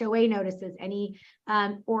with HOA notices, any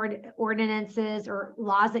ordinances or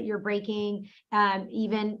laws that you're breaking,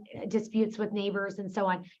 even disputes with neighbors and so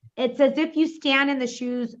on. It's as if you stand in the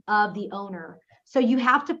shoes of the owner. So you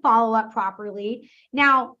have to follow up properly.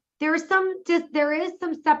 Now, there is some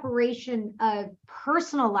separation of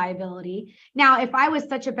personal liability. Now, if I was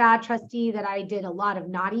such a bad trustee that I did a lot of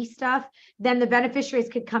naughty stuff, then the beneficiaries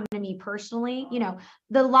could come to me personally.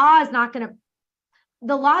 The law is not going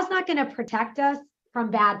to protect us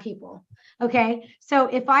from bad people. Okay. So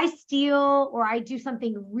if I steal or I do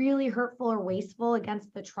something really hurtful or wasteful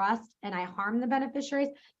against the trust and I harm the beneficiaries,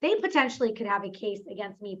 they potentially could have a case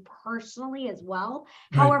against me personally as well.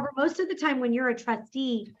 Right. However, most of the time when you're a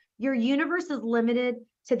trustee, your universe is limited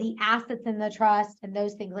to the assets in the trust and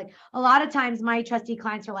those things. Like a lot of times my trustee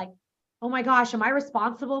clients are like, oh my gosh, am I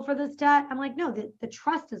responsible for this debt? I'm like, no, the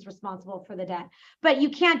trust is responsible for the debt, but you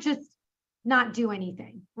can't just not do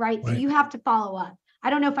anything, right? So you have to follow up.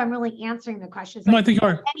 I don't know if I'm really answering the question. No, I think you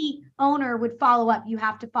are. Any owner would follow up. You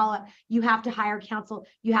have to follow up. You have to hire counsel.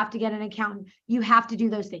 You have to get an accountant. You have to do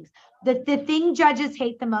those things. The thing judges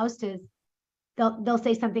hate the most is they'll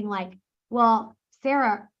say something like, well,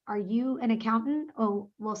 Sarah, are you an accountant? Oh,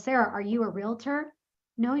 well, Sarah, are you a realtor?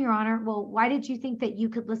 No, Your Honor. Well, why did you think that you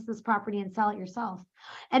could list this property and sell it yourself?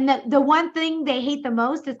 And the one thing they hate the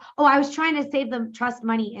most is, oh, I was trying to save them trust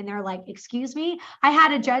money. And they're like, excuse me. I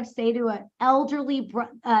had a judge say to an elderly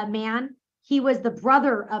man, he was the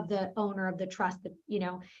brother of the owner of the trust,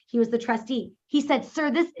 he was the trustee. He said,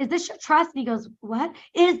 sir, is this your trust? And he goes, what?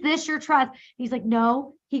 Is this your trust? He's like,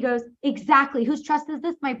 no. He goes, exactly. Whose trust is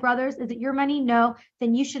this? My brother's. Is it your money? No.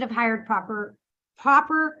 Then you should have hired proper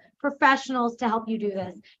professionals to help you do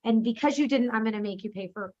this. And because you didn't, I'm going to make you pay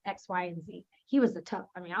for X, Y, and Z. He was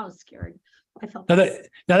I was scared. I felt now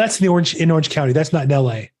that's in Orange County. That's not in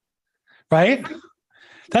LA, right?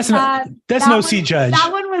 That's an OC judge. That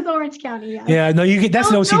one was Orange County. Yeah. Yeah, no, that's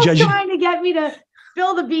an OC judge. Trying to get me to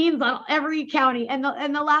spill the beans on every county, and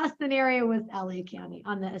the last scenario was LA County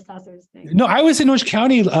on the assessor's thing. No, I was in Orange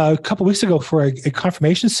County a couple of weeks ago for a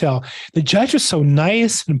confirmation sale. The judge was so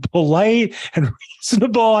nice and polite and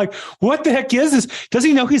reasonable. Like, what the heck is this? Does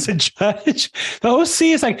he know he's a judge? The OC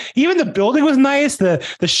is like, even the building was nice. The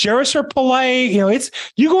sheriffs are polite.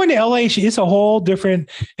 You go into LA, it's a whole different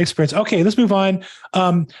experience. Okay, let's move on.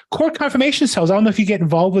 Court confirmation sales. I don't know if you get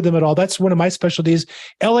involved with them at all. That's one of my specialties.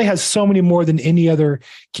 LA has so many more than any other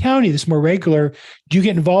county that's more regular. Do you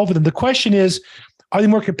get involved with them? The question is, are they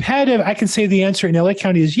more competitive? I can say the answer in LA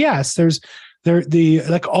County is yes. There's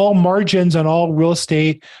like all margins on all real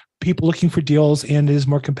estate, people looking for deals, and it is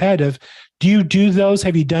more competitive. Do you do those?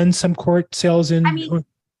 Have you done some court sales in?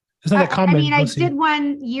 It's not that common. I mean, I mostly. did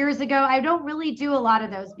one years ago. I don't really do a lot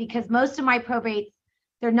of those because most of my probates,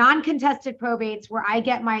 they're non-contested probates where I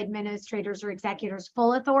get my administrators or executors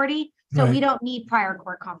full authority. So we Right. don't need prior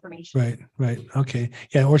court confirmation. Right. Okay.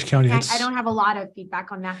 Yeah, Orange County. I don't have a lot of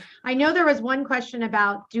feedback on that. I know there was one question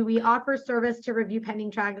about, do we offer service to review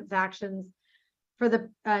pending transactions for the,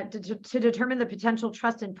 to determine the potential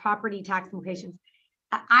trust and property tax implications?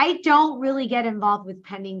 I don't really get involved with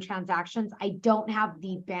pending transactions. I don't have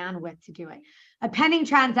the bandwidth to do it. A pending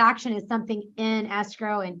transaction is something in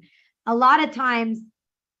escrow, and a lot of times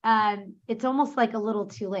it's almost like a little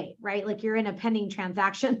too late, right? Like you're in a pending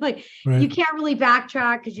transaction, like you Right. can't really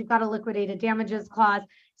backtrack because you've got a liquidated damages clause.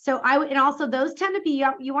 So and also those tend to be,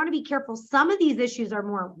 you want to be careful. Some of these issues are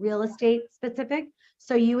more real estate specific.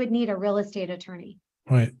 So you would need a real estate attorney.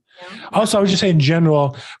 Right. You know? Also, I was just saying in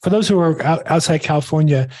general, for those who are outside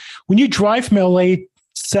California, when you drive from LA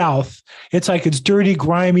south, it's like it's dirty,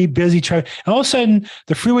 grimy, busy. And all of a sudden,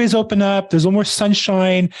 the freeways open up. There's a little more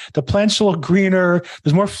sunshine. The plants are a little greener.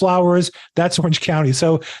 There's more flowers. That's Orange County.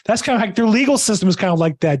 So that's kind of like their legal system is kind of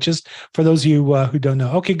like that, just for those of you who don't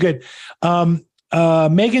know. Okay, good.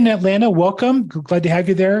 Megan in Atlanta, welcome. Glad to have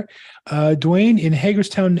you there. Dwayne in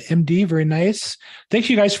Hagerstown, MD, very nice. Thank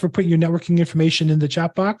you guys for putting your networking information in the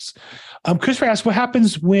chat box. Christopher asked, what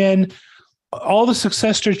happens when all the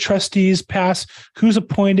successor trustees pass? Who's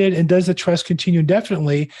appointed, and does the trust continue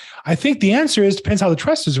indefinitely? I think the answer is depends how the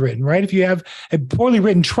trust is written, right? If you have a poorly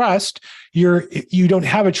written trust, you don't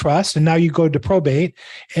have a trust, and now you go to probate.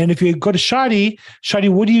 And if you go to Shadi,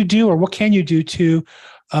 what do you do, or what can you do to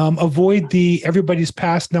avoid the everybody's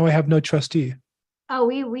passed, now I have no trustee? Oh,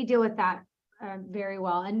 we deal with that very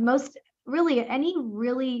well. And any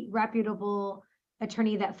really reputable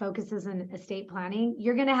attorney that focuses in estate planning,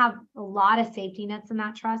 you're going to have a lot of safety nets in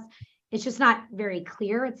that trust. It's just not very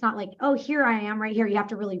clear. It's not like, oh, here I am right here. You have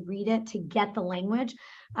to really read it to get the language.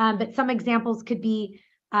 But some examples could be,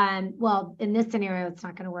 well, in this scenario, it's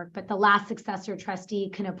not going to work, but the last successor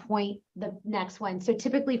trustee can appoint the next one. So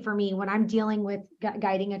typically for me, when I'm dealing with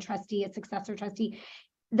guiding a trustee, a successor trustee,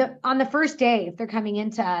 on the first day, if they're coming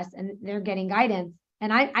into us and they're getting guidance,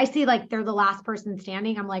 and I see like they're the last person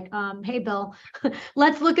standing, I'm like, hey, Bill,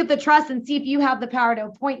 let's look at the trust and see if you have the power to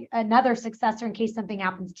appoint another successor in case something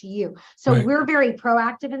happens to you. So Right. we're very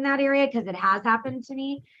proactive in that area because it has happened to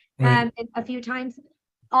me Right. a few times.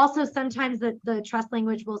 Also, sometimes the trust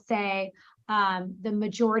language will say the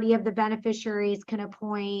majority of the beneficiaries can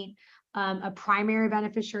appoint, a primary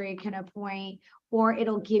beneficiary can appoint, or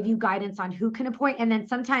it'll give you guidance on who can appoint. And then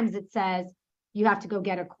sometimes it says you have to go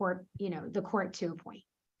get a court, the court to appoint.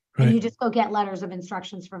 And you Right. just go get letters of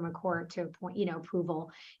instructions from a court to appoint, approval.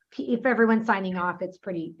 If everyone's signing off,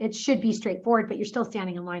 it should be straightforward, but you're still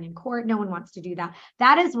standing in line in court. No one wants to do that.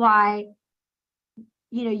 That is why,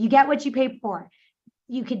 you get what you pay for.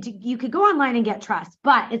 You could go online and get trust,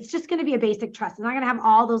 but it's just going to be a basic trust. It's not going to have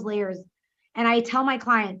all those layers. And I tell my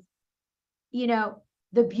clients,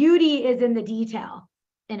 the beauty is in the detail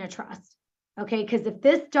in a trust. Okay. Because if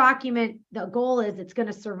this document, the goal is it's going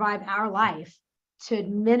to survive our life to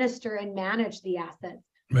administer and manage the assets,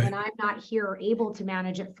 Right. and I'm not here or able to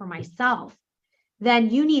manage it for myself, then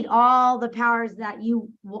you need all the powers that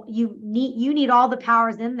you need all the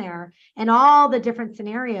powers in there and all the different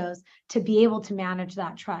scenarios to be able to manage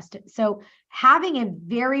that trust. So having a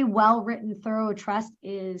very well-written, thorough trust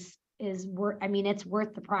is worth, it's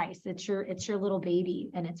worth the price. It's your little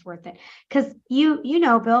baby, and it's worth it. Because Bill,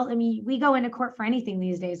 we go into court for anything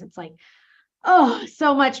these days. It's like, oh,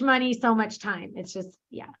 so much money, so much time. It's just,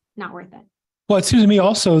 not worth it. Well, it seems to me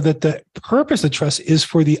also that the purpose of trust is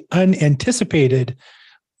for the unanticipated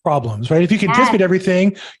problems, right? If you can anticipate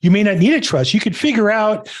everything, you may not need a trust. You could figure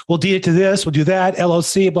out, we'll deed it to this, we'll do that,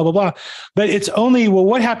 LLC, blah, blah, blah. But it's only, well,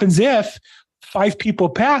 what happens if 5 people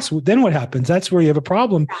pass? Then what happens? That's where you have a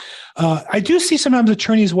problem. I do see sometimes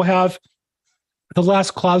attorneys will have, the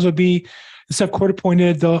last clause would be, instead of court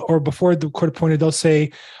appointed, or before the court appointed, they'll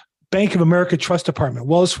say, Bank of America Trust Department,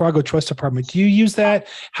 Wells Fargo Trust Department. Do you use that?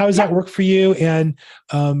 How does that work for you? And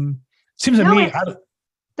seems to me,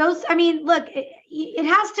 look, it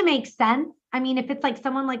has to make sense. If it's like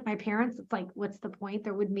someone like my parents, it's like, what's the point?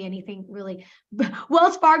 There wouldn't be anything really.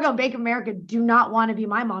 Wells Fargo and Bank of America do not want to be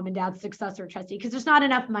my mom and dad's successor trustee because there's not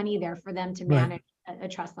enough money there for them to manage a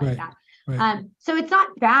trust like that. Right. So it's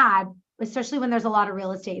not bad, especially when there's a lot of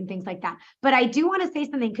real estate and things like that. But I do want to say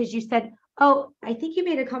something because you said, oh, I think you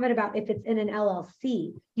made a comment about if it's in an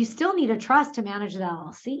LLC, you still need a trust to manage the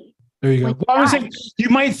LLC. There you go. Well, I was saying, you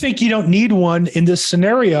might think you don't need one in this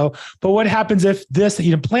scenario, but what happens if this that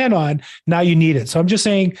you didn't plan on, now you need it? So I'm just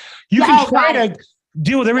saying you can try to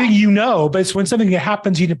deal with everything you know, but it's when something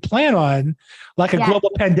happens you didn't plan on, like a Yeah.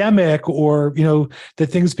 global pandemic, or that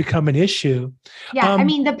things become an issue. Yeah, I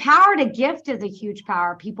mean, the power to gift is a huge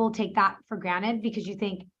power. People take that for granted because you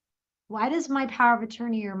think, why does my power of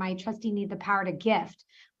attorney or my trustee need the power to gift?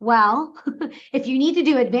 Well, if you need to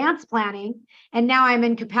do advanced planning and now I'm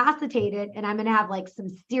incapacitated and I'm going to have like some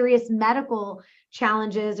serious medical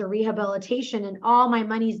challenges or rehabilitation and all my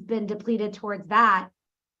money's been depleted towards that,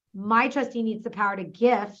 my trustee needs the power to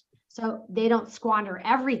gift so they don't squander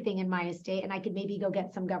everything in my estate and I could maybe go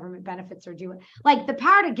get some government benefits or do it. Like the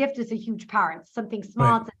power to gift is a huge power. It's something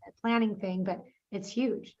small, Right. It's a planning thing, but it's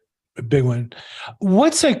huge. A big one.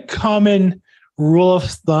 What's a common rule of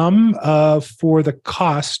thumb for the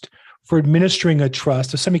cost for administering a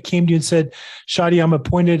trust? If somebody came to you and said, Shadi, I'm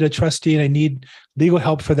appointed a trustee and I need legal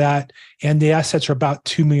help for that, and the assets are about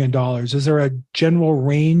 $2 million, is there a general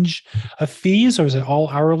range of fees, or is it all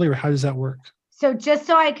hourly, or how does that work? So just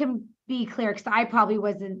so I can be clear, because I probably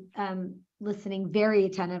wasn't listening very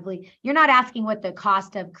attentively, you're not asking what the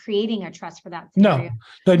cost of creating a trust for that scenario. No,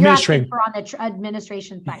 You're administering. asking for on the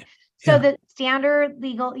administration side. Yeah. So the standard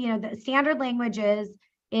legal, the standard language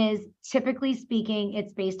is typically speaking,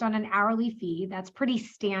 it's based on an hourly fee. That's pretty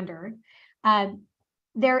standard.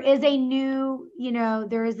 There is a new,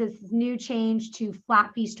 there is this new change to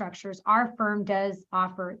flat fee structures. Our firm does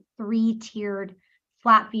offer 3-tiered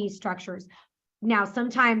flat fee structures. Now,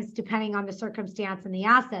 sometimes depending on the circumstance and the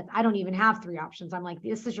assets, I don't even have 3 options. I'm like,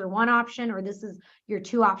 this is your 1 option, or this is your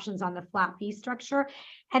 2 options on the flat fee structure.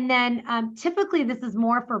 And then typically this is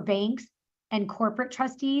more for banks and corporate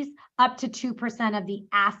trustees, up to 2% of the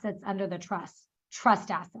assets under the trust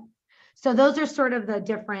assets. So those are sort of the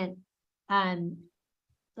different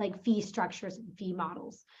like fee structures and fee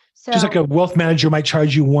models. So Just like a wealth manager might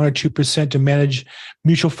charge you 1 or 2% to manage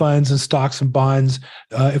mutual funds and stocks and bonds.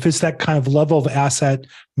 If it's that kind of level of asset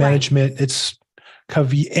management, it's kind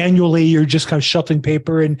of annually, you're just kind of shuffling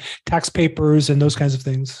paper and tax papers and those kinds of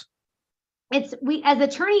things. We as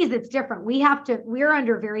attorneys, it's different. We're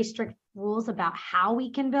under very strict rules about how we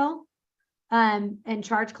can bill and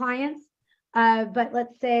charge clients. But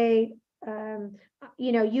let's say, I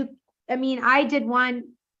did one.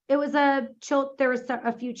 It was there was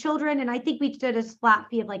a few children, and I think we did a flat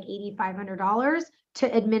fee of like $8,500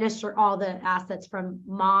 to administer all the assets from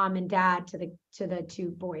mom and dad to the 2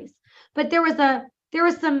 boys. But there was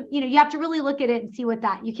some, you have to really look at it and see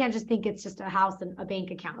you can't just think it's just a house and a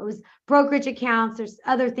bank account. It was brokerage accounts. There's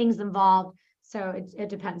other things involved. So it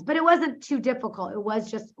depends, but it wasn't too difficult. It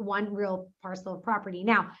was just one real parcel of property.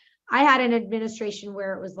 Now, I had an administration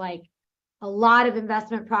where it was like a lot of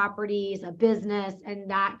investment properties, a business, and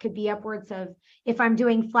that could be upwards of, if I'm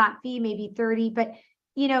doing flat fee, maybe 30, but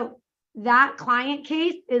that client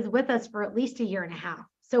case is with us for at least 1.5 years.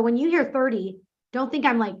 So when you hear 30, don't think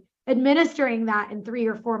I'm like administering that in 3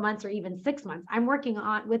 or 4 months or even 6 months. I'm working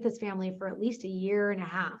with this family for at least 1.5 years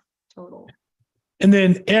total. And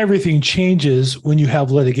then everything changes when you have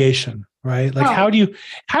litigation, right? Like, how do you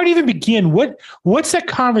even begin? What's that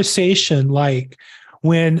conversation like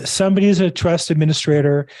when somebody is a trust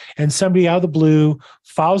administrator and somebody out of the blue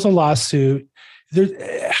files a lawsuit?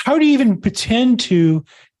 How do you even pretend to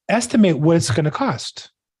estimate what it's going to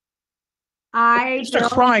cost? I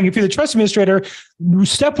start crying. If you're the trust administrator,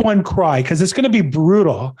 step 1, cry, because it's going to be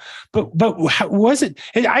brutal. But how was it?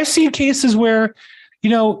 And I've seen cases where,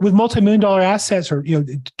 with multi-million-dollar assets, or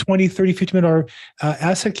 20, 30, $50 million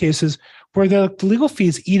asset cases, where the legal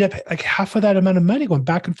fees eat up like half of that amount of money, going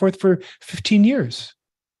back and forth for 15 years.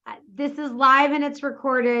 This is live and it's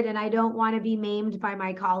recorded, and I don't want to be maimed by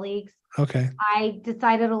my colleagues. Okay. I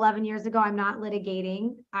decided 11 years ago, I'm not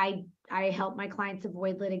litigating. I help my clients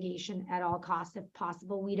avoid litigation at all costs if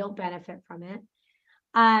possible. We don't benefit from it.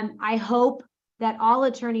 I hope that all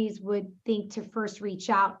attorneys would think to first reach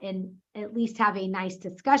out and at least have a nice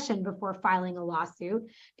discussion before filing a lawsuit,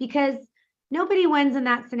 because nobody wins in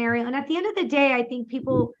that scenario. And at the end of the day, I think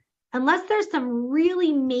people, unless there's some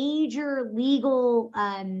really major legal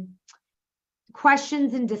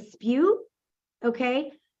questions in dispute,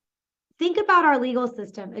 okay, think about our legal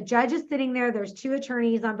system. A judge is sitting there. There's 2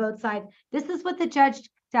 attorneys on both sides. This is what the judge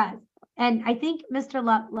does. And I think Mr.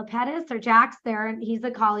 Lapettis or Jack's there, and he's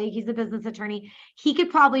a colleague, he's a business attorney. He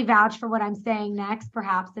could probably vouch for what I'm saying next,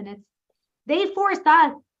 perhaps. And they force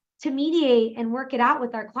us to mediate and work it out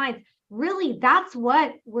with our clients. Really, that's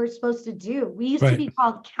what we're supposed to do. We used to be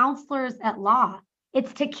called counselors at law.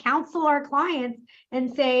 It's to counsel our clients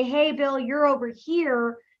and say, hey, Bill, you're over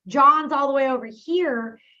here. John's all the way over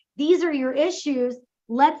here. These are your issues.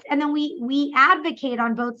 and then we advocate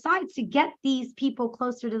on both sides to get these people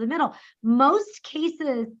closer to the middle. Most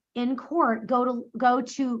cases in court go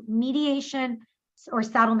to mediation or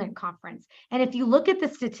settlement conference. And if you look at the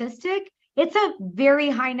statistic, it's a very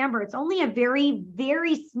high number. It's only a very,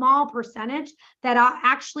 very small percentage that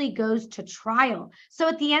actually goes to trial. So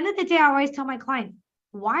at the end of the day, I always tell my clients,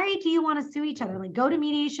 why do you want to sue each other? Like, go to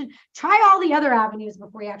mediation, try all the other avenues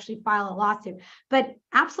before you actually file a lawsuit. But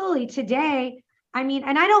absolutely today, I mean,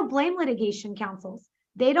 and I don't blame litigation counsels.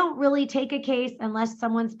 They don't really take a case unless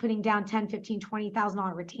someone's putting down $10,000, $15,000,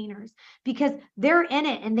 $20,000 retainers, because they're in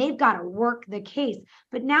it and they've got to work the case.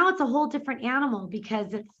 But now it's a whole different animal,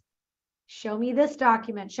 because it's show me this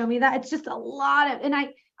document, show me that. It's just a lot of, and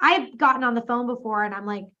I've gotten on the phone before and I'm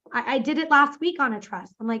like, I did it last week on a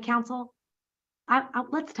trust. I'm like, counsel,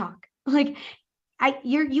 let's talk. Like,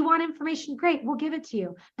 you want information? Great, we'll give it to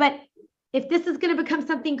you. But if this is going to become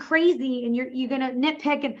something crazy and you're going to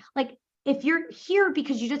nitpick, and like, if you're here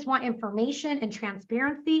because you just want information and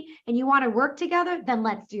transparency and you want to work together, then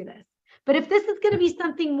let's do this. But if this is going to be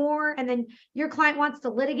something more, and then your client wants to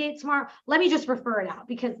litigate tomorrow, let me just refer it out,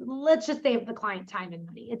 because let's just save the client time and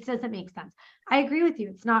money. It doesn't make sense. I agree with you.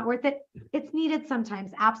 It's not worth it. It's needed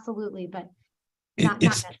sometimes, absolutely, but not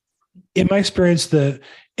necessarily. In my experience,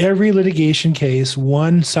 every litigation case,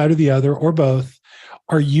 one side or the other, or both,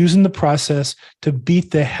 are using the process to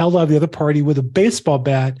beat the hell out of the other party with a baseball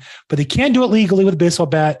bat, but they can't do it legally with a baseball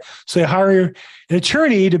bat. So they hire an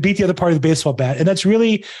attorney to beat the other party with a baseball bat. And that's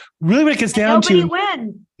really, really what it gets down to.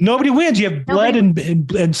 Nobody wins. You have blood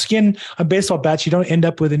and skin on baseball bats. You don't end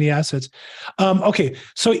up with any assets. Okay.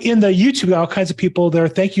 So in the YouTube, all kinds of people there.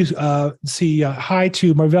 Thank you. Hi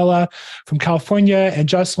to Marvella from California, and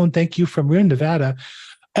Jocelyn, thank you from Reno, Nevada.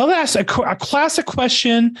 I'll ask a classic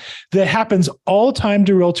question that happens all the time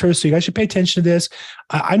to realtors, so you guys should pay attention to this.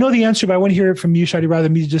 I know the answer, but I want to hear it from you, Shadi, rather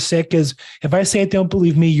than me just say it, because if I say it, they don't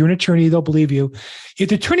believe me. You're an attorney, they'll believe you. If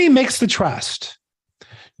the attorney makes the trust,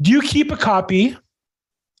 do you keep a copy?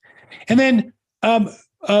 And then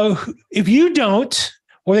if you don't,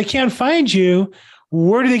 or they can't find you,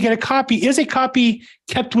 where do they get a copy? Is a copy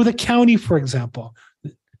kept with a county, for example?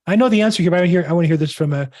 I know the answer here, but I want to hear this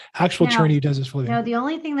from an actual attorney who does this for a living. No, the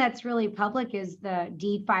only thing that's really public is the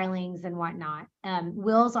deed filings and whatnot.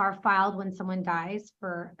 Wills are filed when someone dies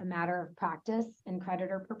for a matter of practice and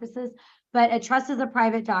creditor purposes, but a trust is a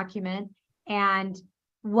private document. And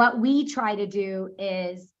what we try to do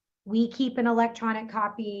is we keep an electronic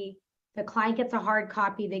copy. The client gets a hard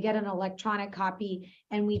copy, they get an electronic copy,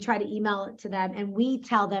 and we try to email it to them. And we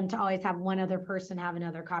tell them to always have one other person have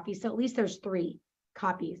another copy. So at least there's 3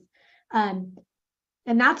 copies. And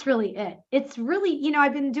that's really it. It's really,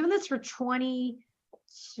 I've been doing this for 2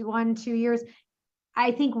 years.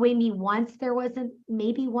 I think maybe one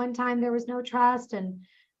time there was no trust, and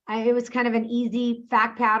it was kind of an easy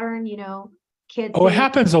fact pattern, kids. Oh, it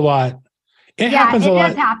happens a lot. It happens a lot.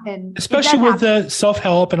 Does happen. Especially with the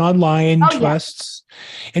self-help and online trusts.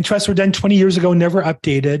 Yeah. And trusts were done 20 years ago, never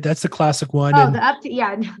updated. That's the classic one.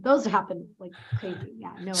 Those happen like crazy.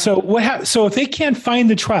 Yeah. No. So so if they can't find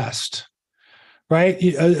the trust, right?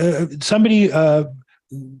 Somebody,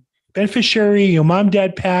 beneficiary, mom,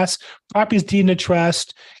 dad passed, property's deed in a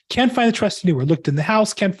trust, can't find the trust anywhere. Looked in the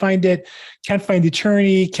house, can't find it, can't find the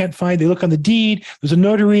attorney, they look on the deed, there's a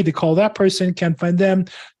notary, they call that person, can't find them,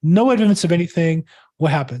 no evidence of anything.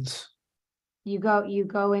 What happens? You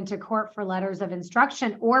go into court for letters of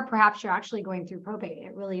instruction, or perhaps you're actually going through probate.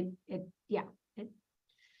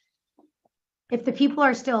 If the people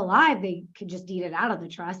are still alive, they could just deed it out of the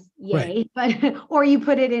trust. Yay. Right. But, or you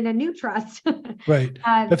put it in a new trust. Right.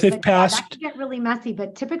 If they've passed. That can get really messy,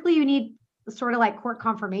 but typically you need sort of like court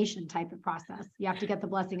confirmation type of process. You have to get the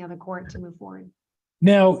blessing of the court to move forward.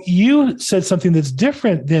 Now, you said something that's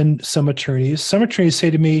different than some attorneys. Some attorneys say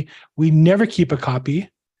to me, we never keep a copy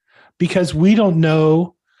because we don't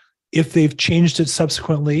know if they've changed it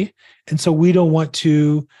subsequently. And so we don't want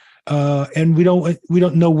to, and we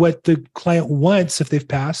don't know what the client wants if they've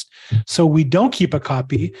passed. So we don't keep a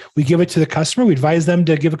copy. We give it to the customer. We advise them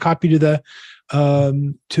to give a copy to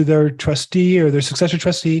their trustee or their successor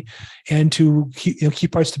trustee, and to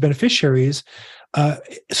keep parts to beneficiaries.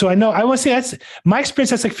 So I want to say that's my experience.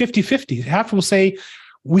 That's like 50-50. Half will say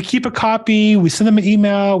we keep a copy, we send them an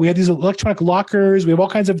email, we have these electronic lockers, we have all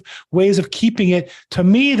kinds of ways of keeping it. To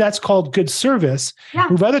me, that's called good service. Yeah.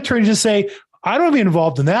 With other attorneys just say, I don't want to be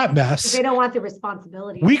involved in that mess. They don't want the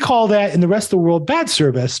responsibility. We call that in the rest of the world bad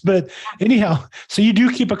service. But anyhow, so you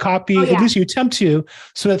do keep a copy, at least you attempt to,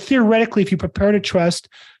 so that theoretically, if you prepare to trust,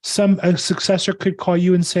 a successor could call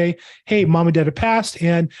you and say, hey, mom and dad have passed,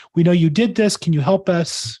 and we know you did this. Can you help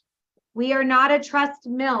us? We are not a trust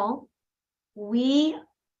mill. We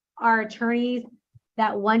are attorneys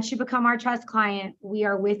that once you become our trust client, we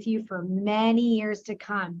are with you for many years to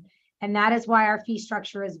come. And that is why our fee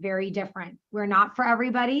structure is very different. We're not for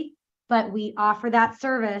everybody, but we offer that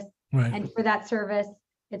service. Right. And for that service,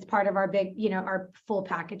 it's part of our big, our full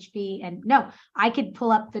package fee. And no, I could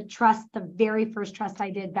pull up the trust, the very first trust I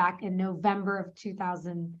did back in November of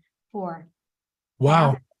 2004.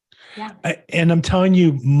 Wow. Yeah. And I'm telling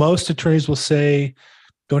you, most attorneys will say,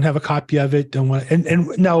 don't have a copy of it. Don't want. And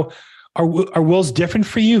now, are wills different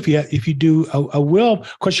for you? If you do a will,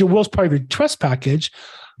 of course, your will's part of your trust package.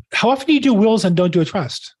 How often do you do wills and don't do a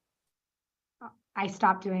trust? I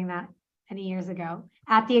stopped doing that many years ago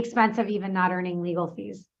at the expense of even not earning legal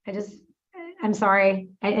fees. I'm sorry.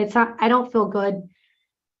 I don't feel good.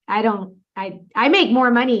 I make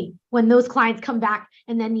more money when those clients come back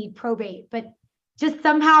and then need probate, but just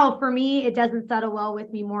somehow for me, it doesn't settle well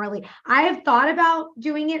with me morally. I have thought about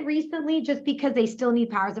doing it recently just because they still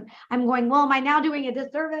need powers of, I'm going, well, am I now doing a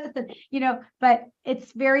disservice? And, but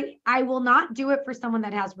I will not do it for someone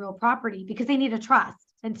that has real property because they need a trust.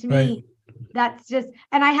 And to me, that's just,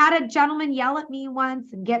 and I had a gentleman yell at me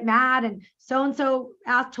once and get mad and so-and-so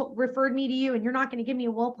referred me to you and you're not going to give me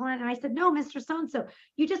a will plan. And I said, no, Mr. So-and-so,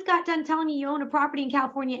 you just got done telling me you own a property in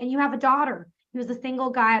California and you have a daughter. He was a single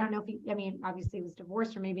guy. I don't know if obviously he was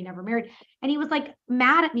divorced or maybe never married. And he was like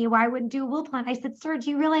mad at me why I wouldn't do a will plan. I said, sir, do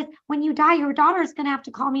you realize when you die, your daughter is going to have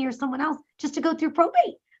to call me or someone else just to go through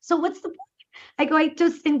probate? So what's the point? I go, I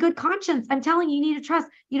just in good conscience, I'm telling you, you need a trust.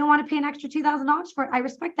 You don't want to pay an extra $2,000 for it. I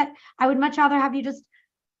respect that. I would much rather have you just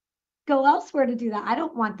go elsewhere to do that. I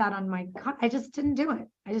don't want that on my, I just didn't do it.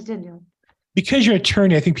 Because you're an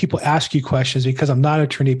attorney, I think people ask you questions. Because I'm not an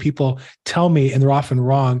attorney, people tell me, and they're often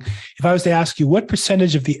wrong. If I was to ask you, what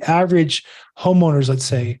percentage of the average homeowners, let's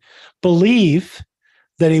say, believe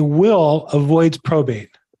that a will avoids probate?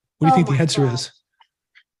 What do you think the answer is?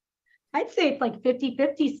 I'd say it's like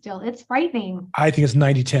 50-50 still. It's frightening. I think it's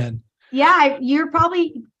 90-10. Yeah, you're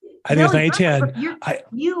probably. I think it's 90-10.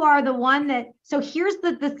 You are the one that, so here's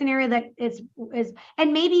the scenario that is,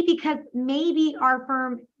 and maybe because maybe our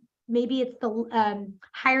firm, maybe it's the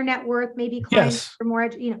higher net worth, maybe clients are more,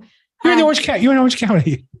 You're in Orange County. You're in Orange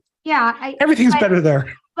County. Yeah. Everything's better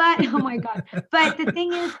there. But, oh my God. But the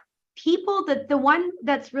thing is, people the one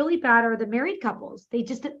that's really bad are the married couples. They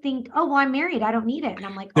just think, oh, well, I'm married. I don't need it. And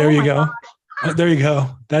I'm like, there you go. Gosh. There you go.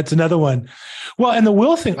 That's another one. Well, and the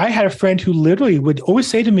will thing, I had a friend who literally would always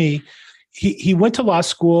say to me, he went to law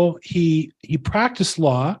school, he practiced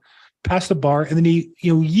law, passed the bar, and then he,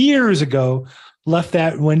 years ago left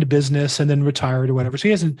that, went to business and then retired or whatever. So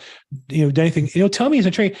he hasn't, done anything. Tell me he's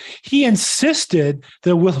a trainee. He insisted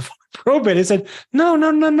that a will of probate. He said,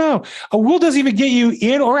 no. A will doesn't even get you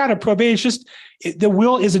in or out of probate. It's just the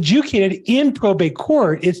will is adjudicated in probate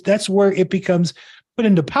court. That's where it becomes put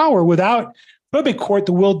into power. Without probate court,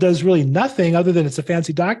 the will does really nothing other than it's a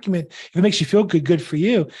fancy document. If it makes you feel good for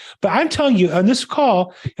you. But I'm telling you, on this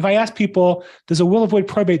call, if I ask people, does a will avoid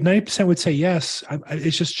probate? 90% would say yes.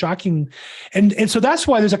 It's just shocking. And so that's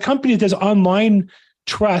why there's a company that does online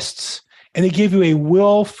trusts and they give you a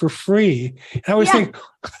will for free. And I always think,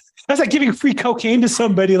 that's like giving free cocaine to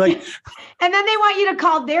somebody. Like, and then they want you to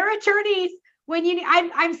call their attorneys when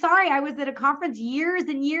I'm sorry. I was at a conference years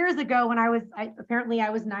and years ago when I was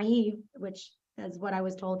naive, which is what I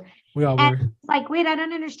was told. We all were. Like, wait, I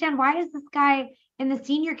don't understand. Why is this guy in the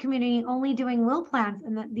senior community only doing will plans?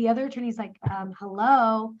 And the other attorney's like,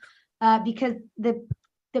 hello, because the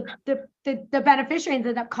beneficiary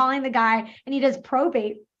ended up calling the guy and he does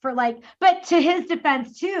probate for but to his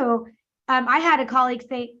defense too, I had a colleague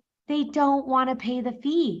say, they don't want to pay the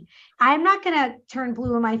fee. I'm not going to turn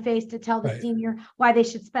blue in my face to tell the senior why they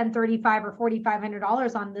should spend $3,500 or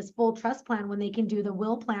 $4,500 on this full trust plan when they can do the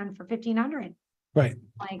will plan for $1,500. Right.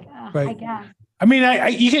 I guess. I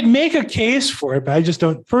mean, you can make a case for it, but I just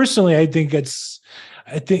don't. Personally, I think it's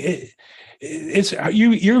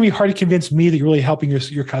you're gonna be hard to convince me that you're really helping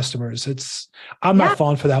your customers. I'm not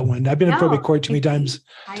falling for that one. I've been in probate court too many times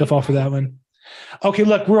to fall for that one. Okay,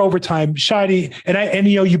 look, we're over time. Shadi, and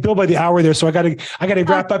you bill by the hour there, so I gotta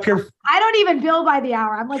wrap up here. I don't even bill by the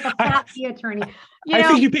hour. I'm like a flat fee attorney. I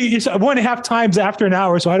think you pay 1.5 times after an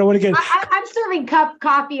hour, so I don't want to get. I'm serving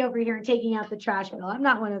coffee over here and taking out the trash bill. I'm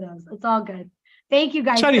not one of those. It's all good. Thank you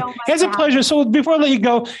guys Shadi, so much. It's a pleasure. So before I let you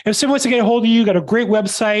go, if someone wants to get a hold of you, you got a great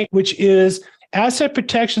website, which is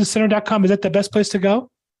assetprotectioncenter.com. Is that the best place to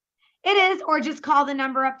go? It is, or just call the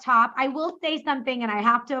number up top. I will say something, and I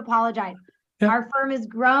have to apologize. Yeah. Our firm has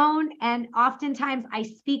grown, and oftentimes I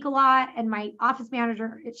speak a lot, and my office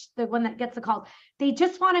manager, it's the one that gets the calls. They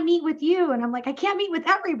just want to meet with you. And I'm like, I can't meet with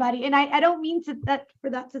everybody. And I don't mean for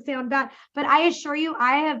that to sound bad, but I assure you,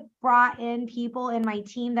 I have brought in people in my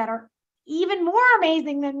team that are even more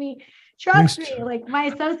amazing than me. Trust me, like my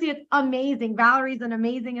associate's amazing. Valerie's an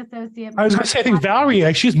amazing associate. I was going to say, I think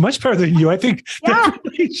Valerie, she's much better than you. I think Yeah.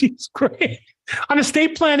 she's great on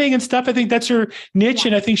estate planning and stuff. I think that's her niche. Yeah.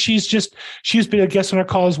 And I think she's been a guest on our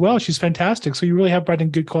call as well. She's fantastic. So you really have brought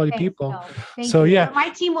in good quality Thanks, people. Bill. Thank So, you. yeah. My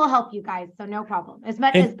team will help you guys. So no problem. As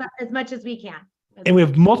much as we can. And we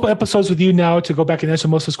have multiple episodes with you now to go back and answer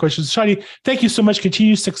most of those questions. Shadi, thank you so much.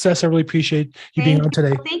 Continued success. I really appreciate you being on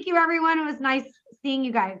today. Thank you, everyone. It was nice seeing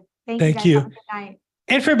you guys. Thank you. you. Have a good night.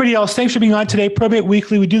 And for everybody else, thanks for being on today. Probate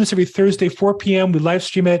Weekly. We do this every Thursday, 4 p.m. We live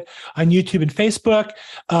stream it on YouTube and Facebook.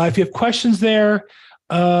 If you have questions there,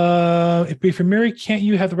 if you're married, can't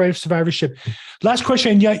you have the right of survivorship? Last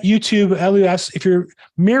question on YouTube. Ellie asks, if you're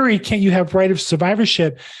married, can't you have right of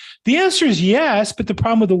survivorship? The answer is yes, but the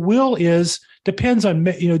problem with the will depends on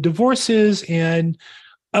divorces and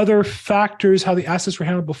other factors, how the assets were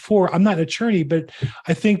handled before. I'm not an attorney, but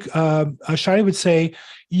I think Shadi would say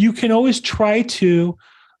you can always try to,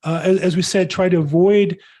 as we said, try to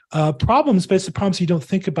avoid problems, but it's the problems you don't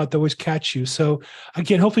think about that always catch you. So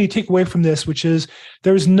again, hopefully you take away from this, which is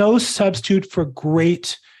there's no substitute for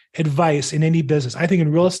great advice in any business. I think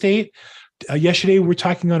in real estate, yesterday we were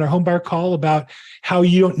talking on our home buyer call about how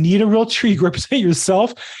you don't need a realtor, you represent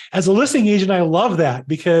yourself. As a listing agent, I love that,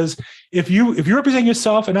 because if you're representing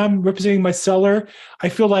yourself and I'm representing my seller, I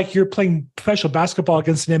feel like you're playing professional basketball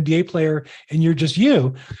against an NBA player and you're just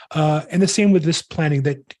you. And the same with this planning,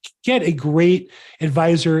 that get a great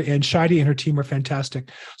advisor, and Shadi and her team are fantastic.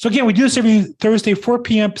 So again, we do this every Thursday, 4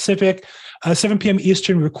 p.m. Pacific, 7 p.m.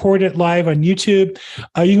 Eastern, record it live on YouTube.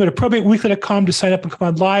 You can go to probateweekly.com to sign up and come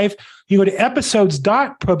on live. You can go to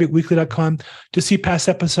episodes.probateweekly.com to see past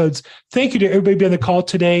episodes. Thank you to everybody on the call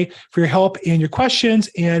today for your help and your questions,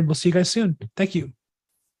 and we'll see you guys soon. Thank you.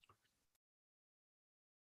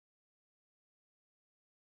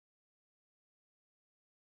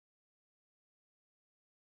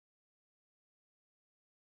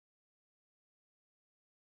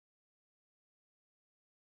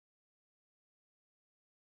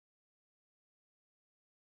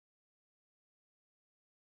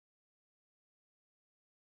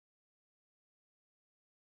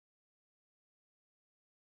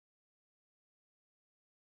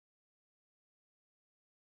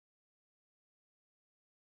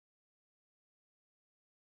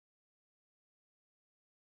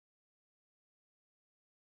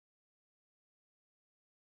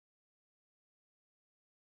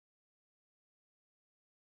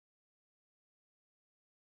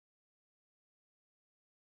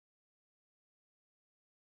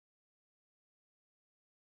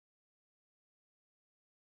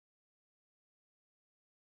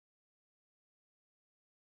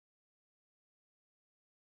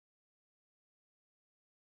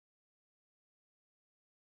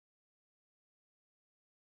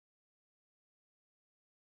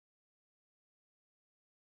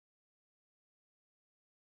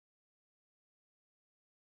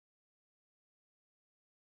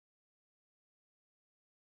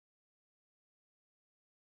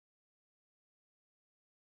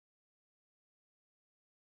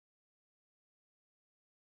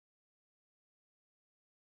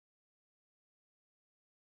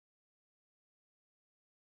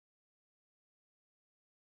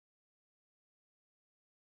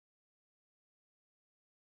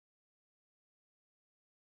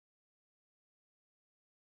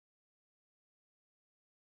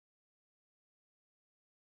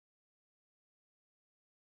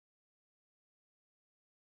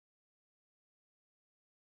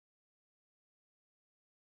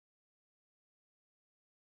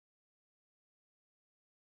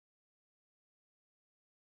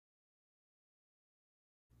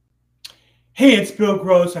 Hey, it's Bill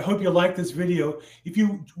Gross. I hope you like this video. If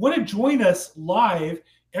you want to join us live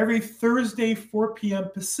every Thursday, 4 p.m.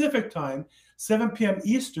 Pacific time, 7 p.m.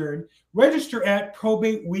 Eastern, register at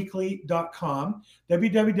probateweekly.com,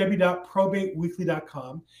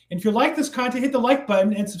 www.probateweekly.com. And if you like this content, hit the like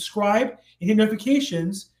button and subscribe and hit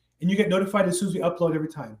notifications, and you get notified as soon as we upload every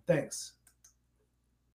time. Thanks.